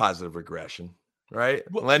be some positive regression, right?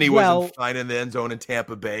 Lenny wasn't fine in the end zone in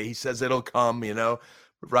Tampa Bay. He says it'll come,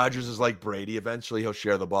 Rodgers is like Brady. Eventually he'll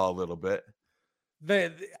share the ball a little bit.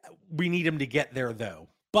 We need him to get there though.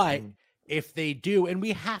 But if they do, and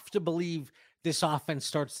we have to believe this offense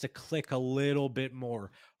starts to click a little bit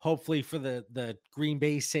more. Hopefully for the Green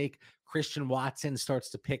Bay's sake, Christian Watson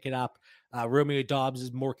starts to pick it up. Romeo Doubs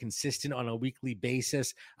is more consistent on a weekly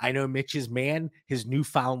basis. I know Mitch's man, his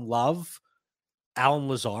newfound love, Alan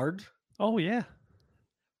Lazard. Oh, yeah.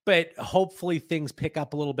 But hopefully things pick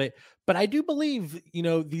up a little bit. But I do believe,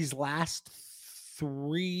 these last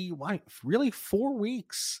 4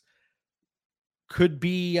 weeks could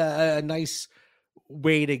be a nice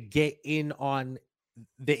way to get in on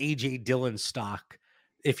the A.J. Dillon stock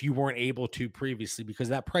if you weren't able to previously, because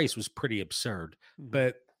that price was pretty absurd.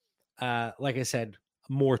 But like I said,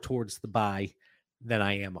 more towards the buy than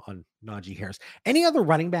I am on Najee Harris. Any other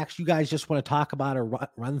running backs you guys just want to talk about or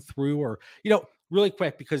run through, or, really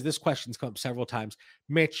quick, because this question's come up several times.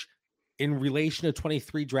 Mitch, in relation to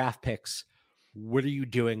 23 draft picks, what are you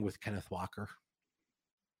doing with Kenneth Walker?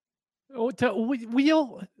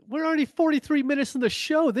 We're already 43 minutes in the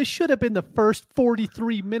show. This should have been the first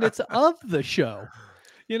 43 minutes of the show.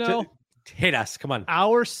 Hit us. Come on.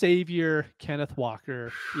 Our savior, Kenneth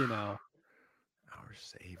Walker, Our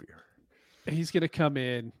savior. He's going to come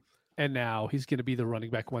in, and now he's going to be the running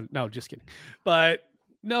back one. No, just kidding. But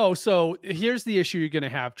no, so here's the issue you're going to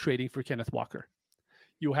have trading for Kenneth Walker.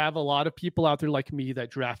 You have a lot of people out there like me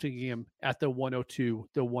that drafting him at the 102,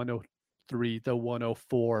 the 103, the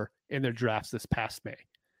 104 in their drafts this past May.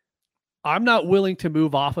 I'm not willing to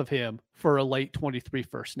move off of him for a late 23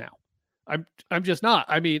 first now. I'm just not.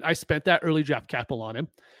 I mean, I spent that early draft capital on him.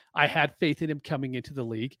 I had faith in him coming into the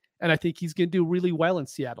league, and I think he's going to do really well in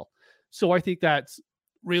Seattle. So I think that's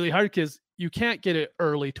really hard because you can't get an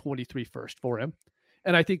early 23 first for him.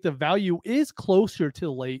 And I think the value is closer to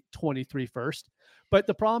late 23 first. But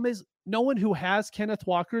the problem is no one who has Kenneth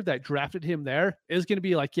Walker that drafted him there is going to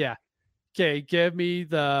be like, yeah, okay, give me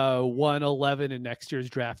the 111 in next year's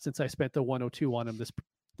draft since I spent the 102 on him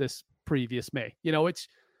this previous May.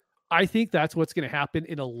 I think that's what's going to happen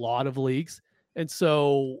in a lot of leagues. And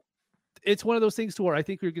so it's one of those things to where I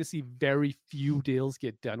think we're going to see very few deals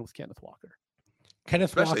get done with Kenneth Walker.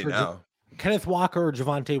 Kenneth Walker or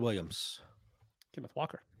Javonte Williams? Kenneth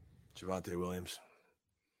Walker. Javonte Williams.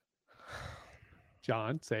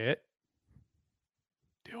 John, say it.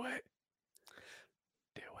 Do it.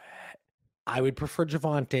 I would prefer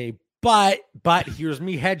Javonte, but here's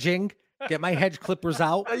me hedging. Get my hedge clippers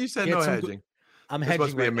out. You said Get no some hedging. I'm This hedging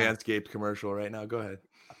must be right a now. Manscaped commercial right now. Go ahead.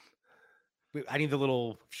 I need the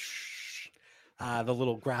little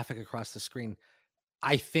graphic across the screen.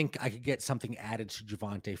 I think I could get something added to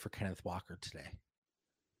Javonte for Kenneth Walker today.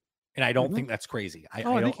 And I don't think that's crazy. I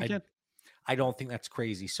don't think that's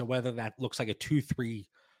crazy. So whether that looks like a 2-3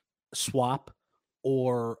 swap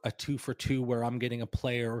or a 2-for-2 where I'm getting a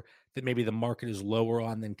player that maybe the market is lower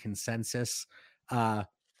on than consensus, how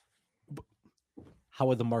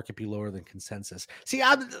would the market be lower than consensus? See,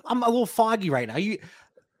 I'm a little foggy right now.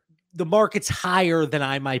 The market's higher than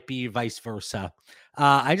I might be, vice versa.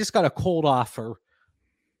 I just got a cold offer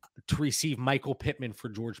to receive Michael Pittman for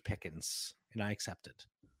George Pickens, and I accepted.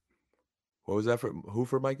 What was that for? Who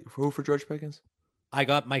for George Pickens? I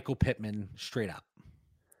got Michael Pittman straight up.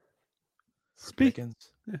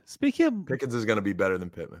 Pickens. Speaking of Pickens is going to be better than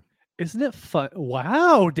Pittman. Isn't it fun?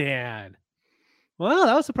 Wow, Dan. Wow,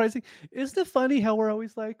 that was surprising. Isn't it funny how we're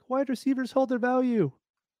always like, wide receivers hold their value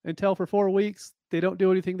until for 4 weeks they don't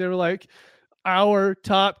do anything. They're like, our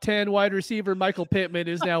top 10 wide receiver, Michael Pittman,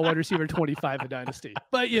 is now wide receiver 25 in Dynasty.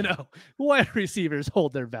 But, wide receivers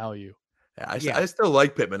hold their value. Yeah, I still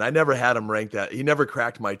like Pittman. I never had him ranked that. He never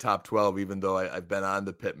cracked my top 12, even though I've been on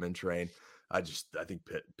the Pittman train. I think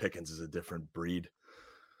Pickens is a different breed.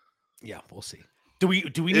 Yeah, we'll see. Do we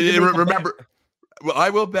need to remember? Well, I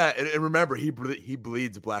will bet. And remember, he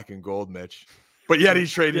bleeds black and gold, Mitch. But yet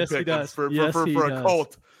he's trading Pickens for a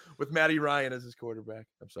Colt with Matty Ryan as his quarterback.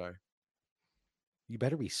 I'm sorry. You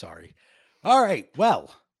better be sorry. All right.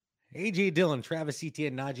 Well, AJ Dillon, Travis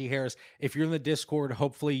Etienne, Najee Harris. If you're in the Discord,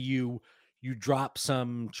 hopefully you drop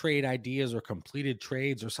some trade ideas or completed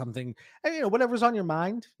trades or something. And, whatever's on your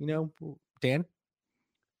mind. Dan.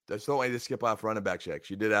 There's no way to skip off running back checks.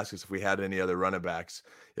 You did ask us if we had any other running backs.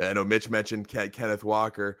 Yeah, I know Mitch mentioned Kenneth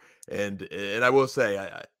Walker, and I will say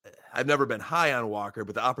I've never been high on Walker,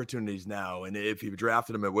 but the opportunity's now. And if you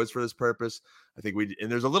drafted him, it was for this purpose. I think and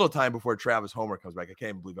there's a little time before Travis Homer comes back. I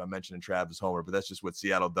can't believe I'm mentioning Travis Homer, but that's just what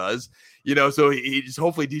Seattle does, So he just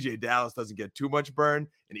hopefully DJ Dallas doesn't get too much burn,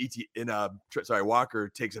 and Walker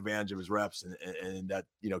takes advantage of his reps, and that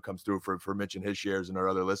comes through for Mitch and his shares and our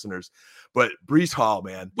other listeners. But Breece Hall,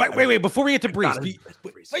 man, wait, before we get to Breece,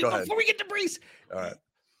 before we get to Breece, all right,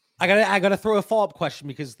 I gotta throw a follow-up question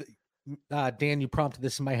because Dan, you prompted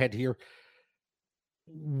this in my head here.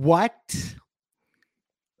 What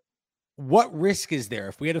risk is there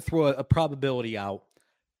if we had to throw a probability out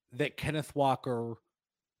that Kenneth Walker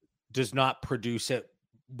does not produce at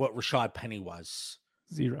what Rashad Penny was?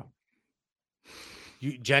 0.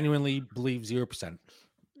 You genuinely believe 0%?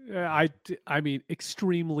 I mean,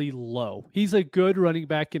 extremely low. He's a good running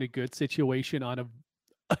back in a good situation on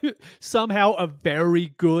somehow a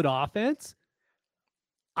very good offense.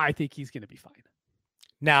 I think he's going to be fine.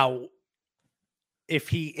 Now, if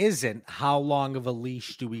he isn't, how long of a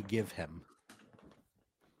leash do we give him?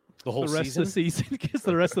 The whole rest of the season, because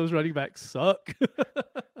the rest of those running backs suck.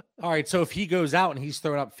 All right, so if he goes out and he's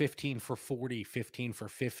throwing up 15 for 40, 15 for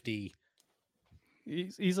 50.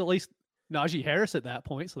 He's at least Najee Harris at that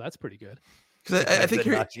point, so that's pretty good. Because I think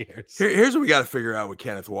here's what we got to figure out with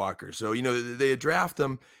Kenneth Walker. So, they draft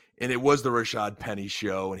him, and it was the Rashad Penny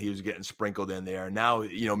show, and he was getting sprinkled in there. Now,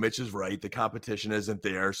 Mitch is right. The competition isn't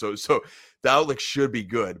there. So the outlook should be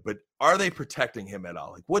good. But are they protecting him at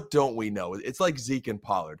all? Like, what don't we know? It's like Zeke and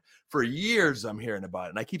Pollard. For years, I'm hearing about it,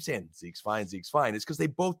 and I keep saying Zeke's fine. It's because they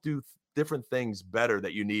both do different things better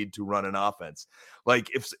that you need to run an offense.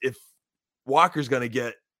 Like, if Walker's going to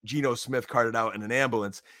get Geno Smith carted out in an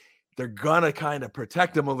ambulance, they're going to kind of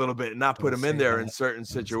protect him a little bit and not put him in there in certain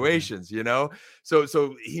situations,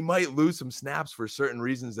 So he might lose some snaps for certain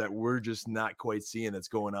reasons that we're just not quite seeing that's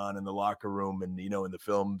going on in the locker room and, in the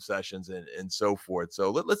film sessions and so forth.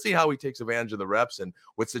 So let's see how he takes advantage of the reps and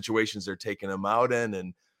what situations they're taking him out in.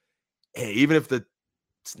 And hey, even if the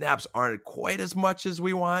snaps aren't quite as much as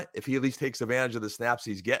we want, if he at least takes advantage of the snaps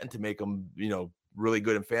he's getting to make them, really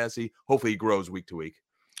good in fantasy, hopefully he grows week to week.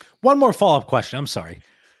 One more follow-up question. I'm sorry.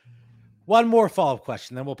 One more follow-up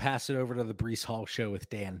question, then we'll pass it over to the Breece Hall show with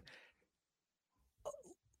Dan.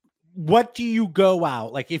 What do you go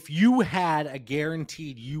out? Like, if you had a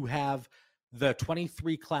guaranteed, you have the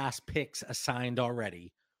 23 class picks assigned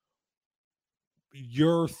already,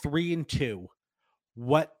 you're 3-2.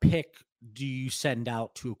 What pick do you send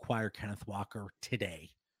out to acquire Kenneth Walker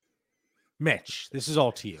today? Mitch, this is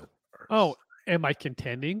all to you. Oh, am I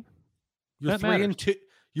contending? You're 3-2.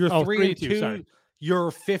 You're 3-2. Sorry.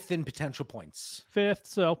 You're 5th in potential points. 5th,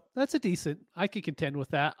 so that's a decent. I could contend with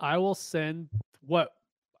that. I will send what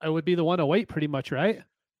I would be the 108 pretty much, right?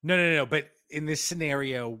 No. But in this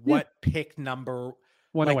scenario, what pick number?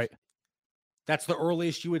 108. That's the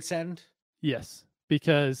earliest you would send? Yes,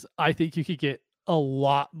 because I think you could get a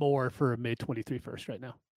lot more for a mid 23 first right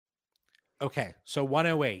now. Okay, so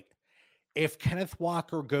 108. If Kenneth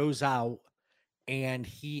Walker goes out and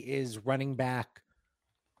he is running back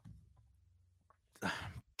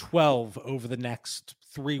 12 over the next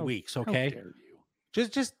 3 weeks, okay? How dare you?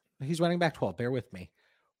 Just he's running back 12. Bear with me.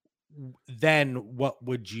 Then what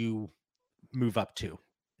would you move up to?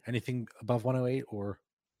 Anything above 108 or?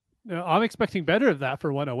 No, I'm expecting better of that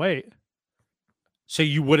for 108. So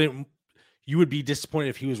you would be disappointed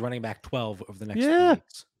if he was running back 12 over the next 3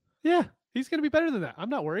 weeks. Yeah, he's going to be better than that. I'm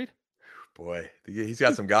not worried. Boy, he's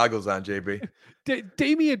got some goggles on, JB.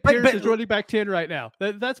 Damian Pierce is running back 10 right now.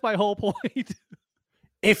 That's my whole point.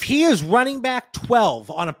 If he is running back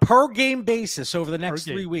 12 on a per game basis over the next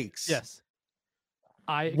 3 weeks, yes.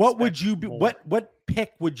 What would you be? What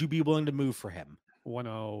pick would you be willing to move for him?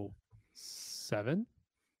 107.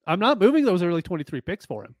 I'm not moving those early 23 picks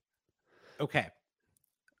for him. Okay.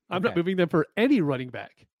 I'm not moving them for any running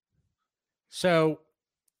back. So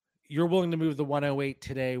you're willing to move the 108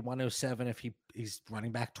 today, 107 if he's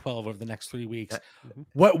running back 12 over the next 3 weeks. Mm-hmm.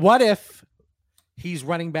 What if he's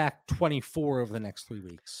running back 24 over the next 3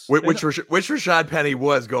 weeks? Which Rashad Penny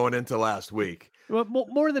was going into last week. Well,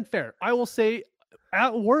 more than fair. I will say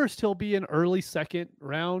at worst, he'll be an early second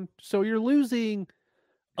round. So you're losing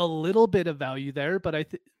a little bit of value there,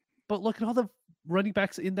 but but look at all the running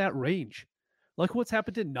backs in that range. Look what's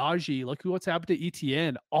happened to Najee. Look what's happened to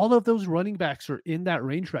ETN. All of those running backs are in that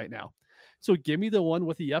range right now. So give me the one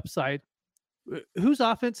with the upside. Whose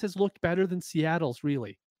offense has looked better than Seattle's,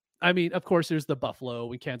 really? I mean, of course, there's the Buffalo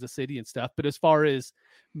and Kansas City and stuff, but as far as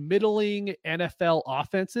middling NFL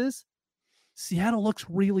offenses, Seattle looks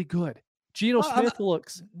really good. Geno Smith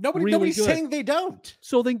looks nobody's good. Saying they don't.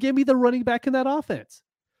 So then give me the running back in that offense.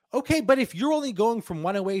 Okay, but if you're only going from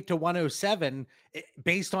 108 to 107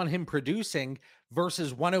 based on him producing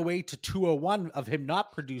versus 108 to 201 of him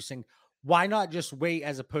not producing, why not just wait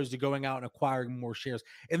as opposed to going out and acquiring more shares?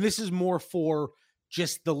 And this is more for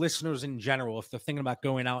just the listeners in general, if they're thinking about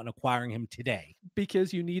going out and acquiring him today.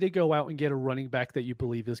 Because you need to go out and get a running back that you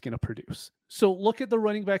believe is going to produce. So look at the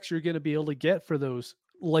running backs you're going to be able to get for those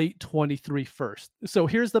late 23 first. So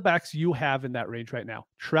here's the backs you have in that range right now.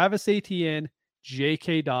 Travis Etienne,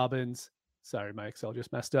 J.K. Dobbins. Sorry, my Excel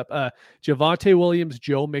just messed up. Javonte Williams,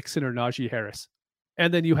 Joe Mixon, or Najee Harris.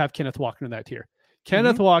 And then you have Kenneth Walker in that tier.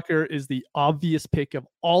 Kenneth Walker is the obvious pick of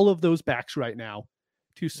all of those backs right now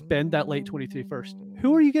to spend that late 23 first.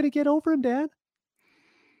 Who are you going to get over him, Dan?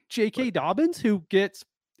 J.K. Dobbins, who gets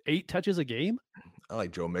 8 touches a game? I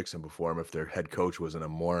like Joe Mixon before him if their head coach wasn't a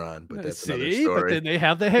moron, but that's another story. But then they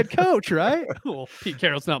have the head coach, right? Well, Pete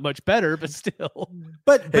Carroll's not much better, but still.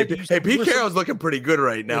 But Pete Carroll's looking pretty good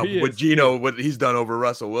right now with Geno, what he's done over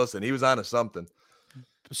Russell Wilson. He was on to something.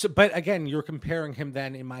 So, but again, you're comparing him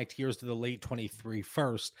then in my tiers to the late 23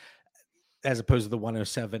 first, as opposed to the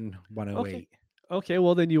 107, 108. Okay,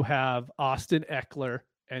 well then you have Austin Eckler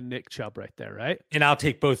and Nick Chubb right there, right? And I'll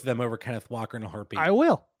take both of them over Kenneth Walker in a heartbeat. I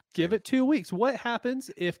will. Give it 2 weeks. What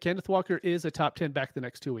happens if Kenneth Walker is a top 10 back the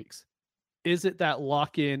next 2 weeks? Is it that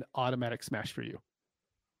lock-in automatic smash for you?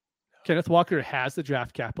 Kenneth Walker has the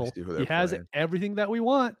draft capital. He has everything that we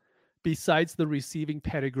want besides the receiving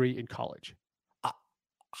pedigree in college.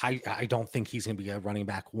 I don't think he's going to be a running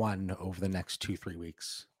back one over the next 2-3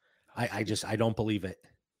 weeks. I don't believe it.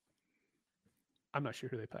 I'm not sure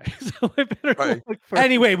who they play. So I better look for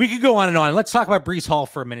Anyway, we could go on and on. Let's talk about Breece Hall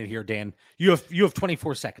for a minute here, Dan. You have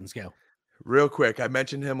 24 seconds. Go. Real quick, I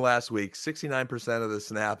mentioned him last week. 69% of the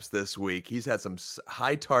snaps this week. He's had some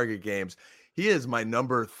high target games. He is my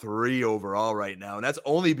number 3 overall right now, and that's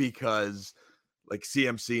only because like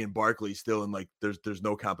CMC and Barkley still in like there's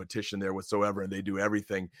no competition there whatsoever, and they do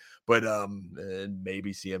everything. But and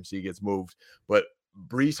maybe CMC gets moved, but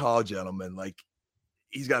Breece Hall, gentlemen, like.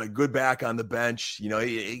 He's got a good back on the bench. You know,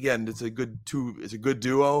 it's a good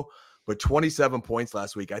duo, but 27 points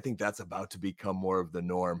last week. I think that's about to become more of the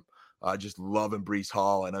norm. Just loving Breece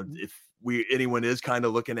Hall. And if anyone is kind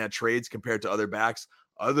of looking at trades compared to other backs,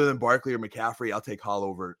 other than Barkley or McCaffrey, I'll take Hall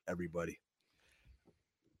over everybody.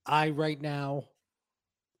 Right now,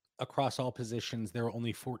 across all positions, there are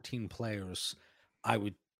only 14 players I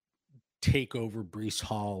would take over Breece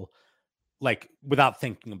Hall, like without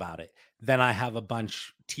thinking about it. Then I have a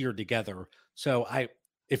bunch tiered together. So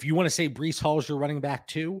if you want to say Breece Hall's your running back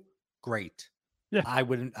too, great. Yeah. I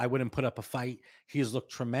wouldn't put up a fight. He has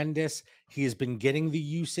looked tremendous. He has been getting the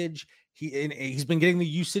usage. He's been getting the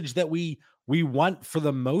usage that we want for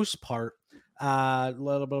the most part.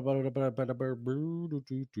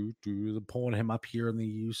 Pulling him up here in the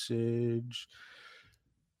usage.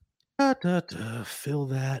 Fill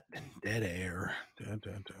that dead air.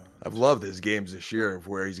 I've loved his games this year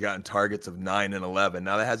where he's gotten targets of 9 and 11.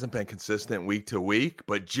 Now that hasn't been consistent week to week,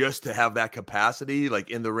 but just to have that capacity, like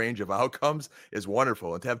in the range of outcomes, is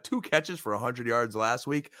wonderful. And to have 2 catches for 100 yards last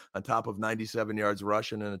week on top of 97 yards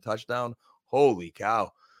rushing and a touchdown, holy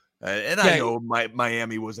cow. And I know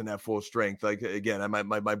Miami wasn't at full strength. Like, again,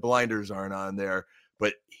 my blinders aren't on there,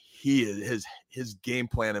 but his game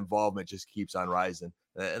plan involvement just keeps on rising.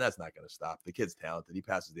 And that's not going to stop. The kid's talented. He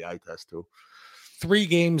passes the eye test too. 3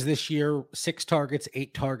 games this year, 6 targets,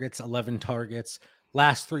 8 targets, 11 targets.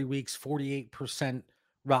 Last 3 weeks, 48%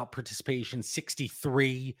 route participation,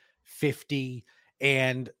 63, 50.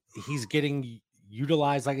 And he's getting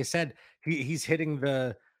utilized. Like I said, he's hitting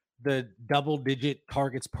the double-digit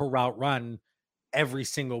targets per route run every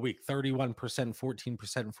single week, 31%, 14%,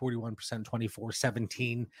 41%, 24,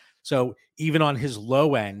 17. So even on his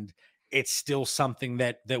low end, it's still something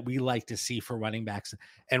that we like to see for running backs.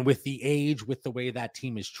 And with the age, with the way that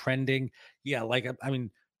team is trending, yeah, like, I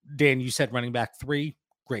mean, Dan, you said running back 3,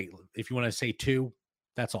 great. If you want to say 2,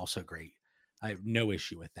 that's also great. I have no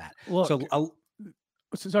issue with that. Look, so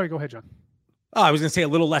sorry, go ahead, John. Oh, I was going to say a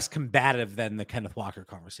little less combative than the Kenneth Walker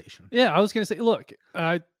conversation. Yeah, I was going to say, look,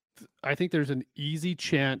 I think there's an easy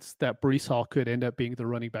chance that Breece Hall could end up being the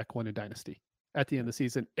running back 1 in Dynasty at the end of the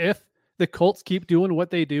season. If the Colts keep doing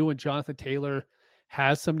what they do and Jonathan Taylor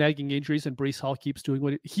has some nagging injuries and Breece Hall keeps doing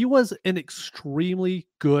what he was an extremely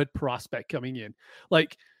good prospect coming in.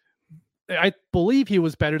 Like, I believe he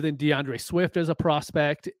was better than DeAndre Swift as a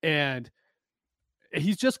prospect, and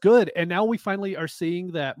he's just good. And now we finally are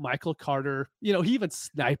seeing that Michael Carter, he even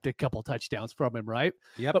sniped a couple touchdowns from him, right?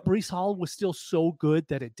 Yeah. But Breece Hall was still so good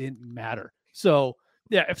that it didn't matter. So,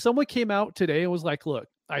 yeah, if someone came out today and was like, look,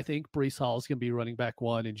 I think Breece Hall is going to be running back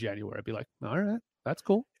 1 in January, I'd be like, all right, that's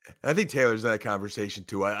cool. I think Taylor's in that conversation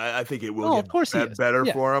too. I think it will get better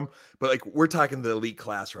for him. But like, we're talking the elite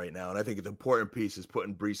class right now. And I think the important piece is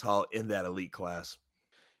putting Breece Hall in that elite class.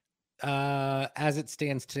 As it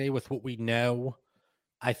stands today with what we know,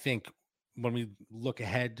 I think when we look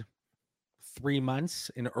ahead 3 months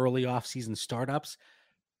in early offseason startups,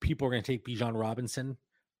 people are going to take Bijan Robinson,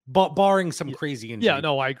 but barring some crazy injury. Yeah,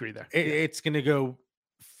 no, I agree there. It's going to go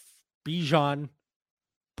Bijan,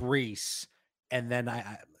 Breece, and then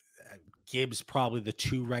I Gibbs probably the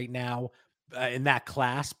 2 right now in that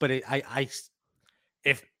class. But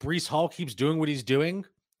if Breece Hall keeps doing what he's doing,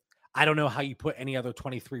 I don't know how you put any other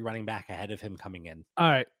 23 running back ahead of him coming in. All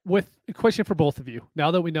right. With a question for both of you. Now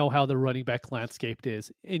that we know how the running back landscape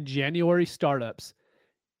is, in January startups,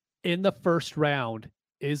 in the first round,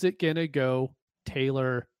 is it going to go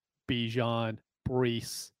Taylor, Bijan,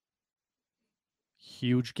 Breece?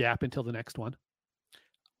 Huge gap until the next one.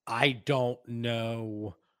 I don't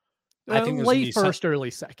know. I think late first,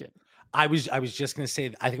 early second. I was just going to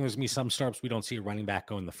say, I think there's going to be some startups we don't see a running back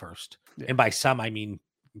go in the first. Yeah. And by some, I mean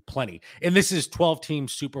plenty. And this is 12-team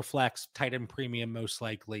super flex, tight end premium, most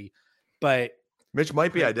likely. But Mitch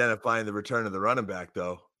might be identifying the return of the running back,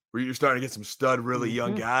 though, where you're starting to get some stud, really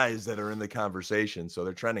young guys that are in the conversation. So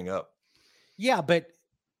they're trending up. Yeah, but,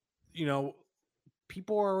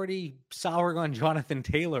 people are already souring on Jonathan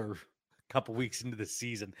Taylor a couple weeks into the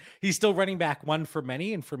season. He's still running back 1 for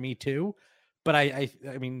many and for me too. But I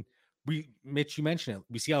mean, Mitch, you mentioned it.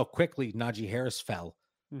 We see how quickly Najee Harris fell.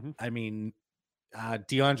 Mm-hmm. I mean,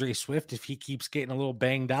 DeAndre Swift, if he keeps getting a little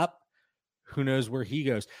banged up, who knows where he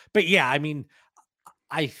goes. But yeah, I mean,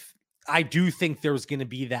 I do think there's going to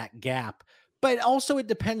be that gap. But also it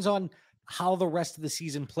depends on how the rest of the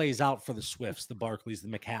season plays out for the Swifts, the Barkleys, the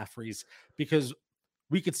McCaffreys, because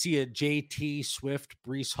we could see a JT, Swift,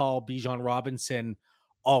 Breece Hall, Bijan Robinson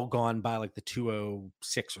all gone by like the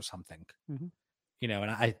 206 or something. Mm-hmm.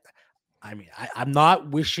 And I mean, I'm not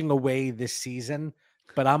wishing away this season,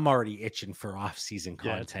 but I'm already itching for off-season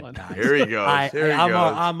content, guys. Here he goes.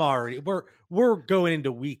 I'm already we're going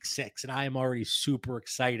into week 6, and I am already super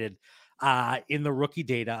excited. In the rookie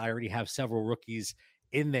data, I already have several rookies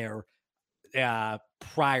in there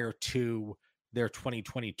prior to their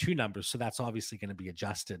 2022 numbers, so that's obviously going to be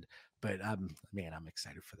adjusted. But man, I'm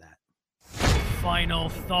excited for that. Final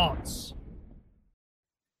thoughts.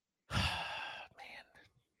 Man,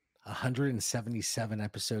 177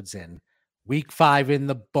 episodes in. Week 5 in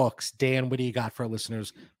the books. Dan, what do you got for our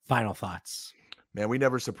listeners? Final thoughts. Man, we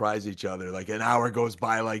never surprise each other. Like an hour goes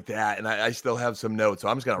by like that, and I still have some notes. So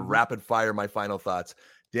I'm just going to rapid fire my final thoughts.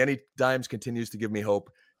 Danny Dimes continues to give me hope.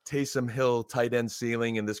 Taysom Hill tight end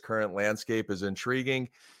ceiling in this current landscape is intriguing.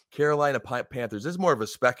 Carolina Panthers, this is more of a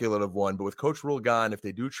speculative one, but with Coach Rule gone, if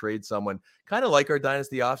they do trade someone, kind of like our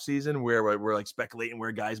Dynasty offseason where we're like speculating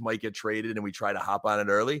where guys might get traded and we try to hop on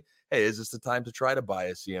it early. Hey, is this the time to try to buy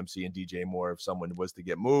a CMC and DJ Moore if someone was to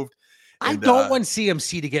get moved? I don't want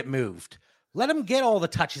CMC to get moved. Let him get all the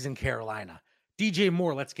touches in Carolina. DJ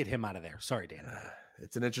Moore, let's get him out of there. Sorry, Dan.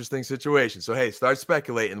 It's an interesting situation. So, hey, start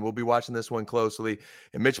speculating. We'll be watching this one closely.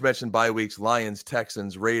 And Mitch mentioned bye weeks, Lions,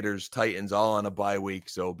 Texans, Raiders, Titans, all on a bye week.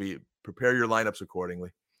 So prepare your lineups accordingly.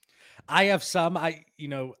 I have some. I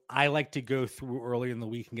like to go through early in the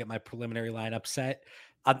week and get my preliminary lineup set.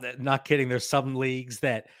 I'm not kidding. There's some leagues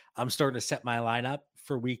that I'm starting to set my lineup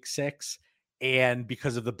for week 6. And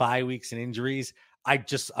because of the bye weeks and injuries,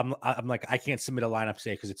 I'm like, I can't submit a lineup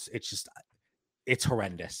today because it's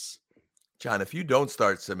horrendous. John, if you don't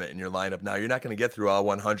start submitting your lineup now, you're not going to get through all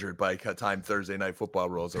 100 by the time Thursday night football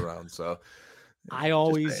rolls around. So I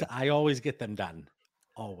always get them done.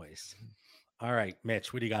 Always. All right,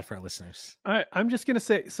 Mitch, what do you got for our listeners? All right, I'm just going to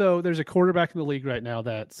say, so there's a quarterback in the league right now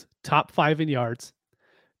that's top 5 in yards,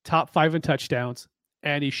 top 5 in touchdowns,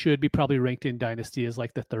 and he should be probably ranked in Dynasty as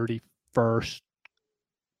like the 31st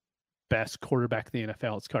best quarterback in the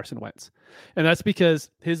NFL. It's Carson Wentz. And that's because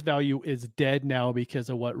his value is dead now because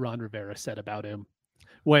of what Ron Rivera said about him.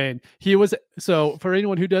 When he was, so for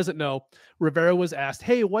anyone who doesn't know, Rivera was asked,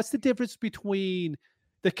 hey, what's the difference between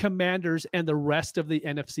the Commanders and the rest of the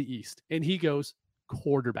NFC East? And he goes,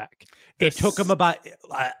 quarterback. It took him about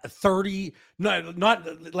 30,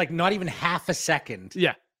 not even half a second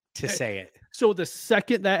to say it. So the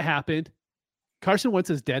second that happened, Carson Wentz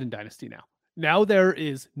is dead in Dynasty now. Now there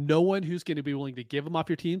is no one who's going to be willing to give him off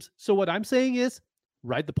your teams. So what I'm saying is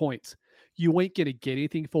ride the points. You ain't going to get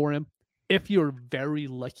anything for him. If you're very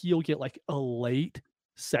lucky, you'll get like a late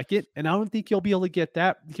second. And I don't think you'll be able to get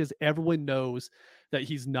that because everyone knows that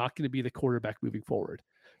he's not going to be the quarterback moving forward.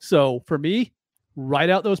 So for me, write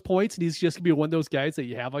out those points. And he's just going to be one of those guys that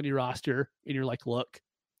you have on your roster. And you're like, look,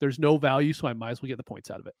 there's no value. So I might as well get the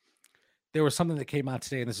points out of it. There was something that came out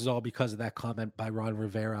today, and this is all because of that comment by Ron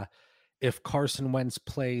Rivera. If Carson Wentz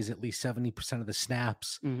plays at least 70% of the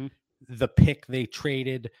snaps, the pick they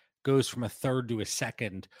traded goes from a third to a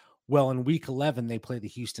second. Well, in week 11, they play the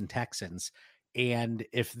Houston Texans. And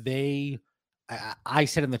if I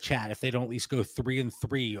said in the chat, if they don't at least go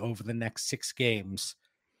 3-3 over the next 6 games,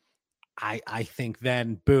 I think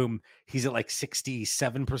then, boom, he's at like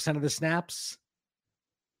 67% of the snaps.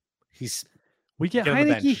 We get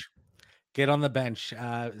Heineke. Get on the bench.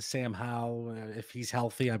 Sam Howell, if he's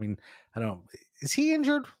healthy. I mean, I don't know. Is he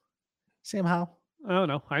injured? Sam Howell? I don't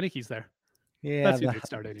know. Heineke's there. Yeah. That's a good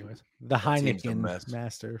start anyways. The Heineken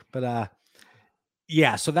master. But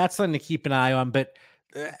yeah, so that's something to keep an eye on. But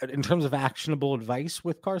in terms of actionable advice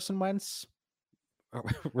with Carson Wentz,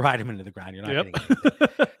 ride him into the ground. You're not getting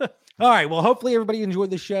anything. All right. Well, hopefully everybody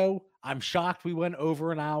enjoyed the show. I'm shocked we went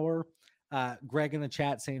over an hour. Greg in the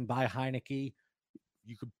chat saying buy Heineke.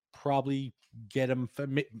 You could probably get him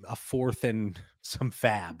a 4th and some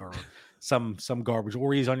fab or some garbage,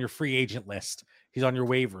 or he's on your free agent list. He's on your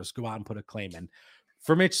waivers. Go out and put a claim in.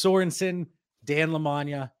 For Mitch Sorensen, Dan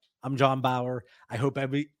Lamagna, I'm John Bauer. I hope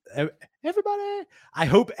everybody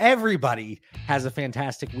has a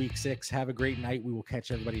fantastic week 6. Have a great night. We will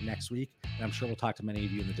catch everybody next week. And I'm sure we'll talk to many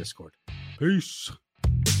of you in the Discord. Peace.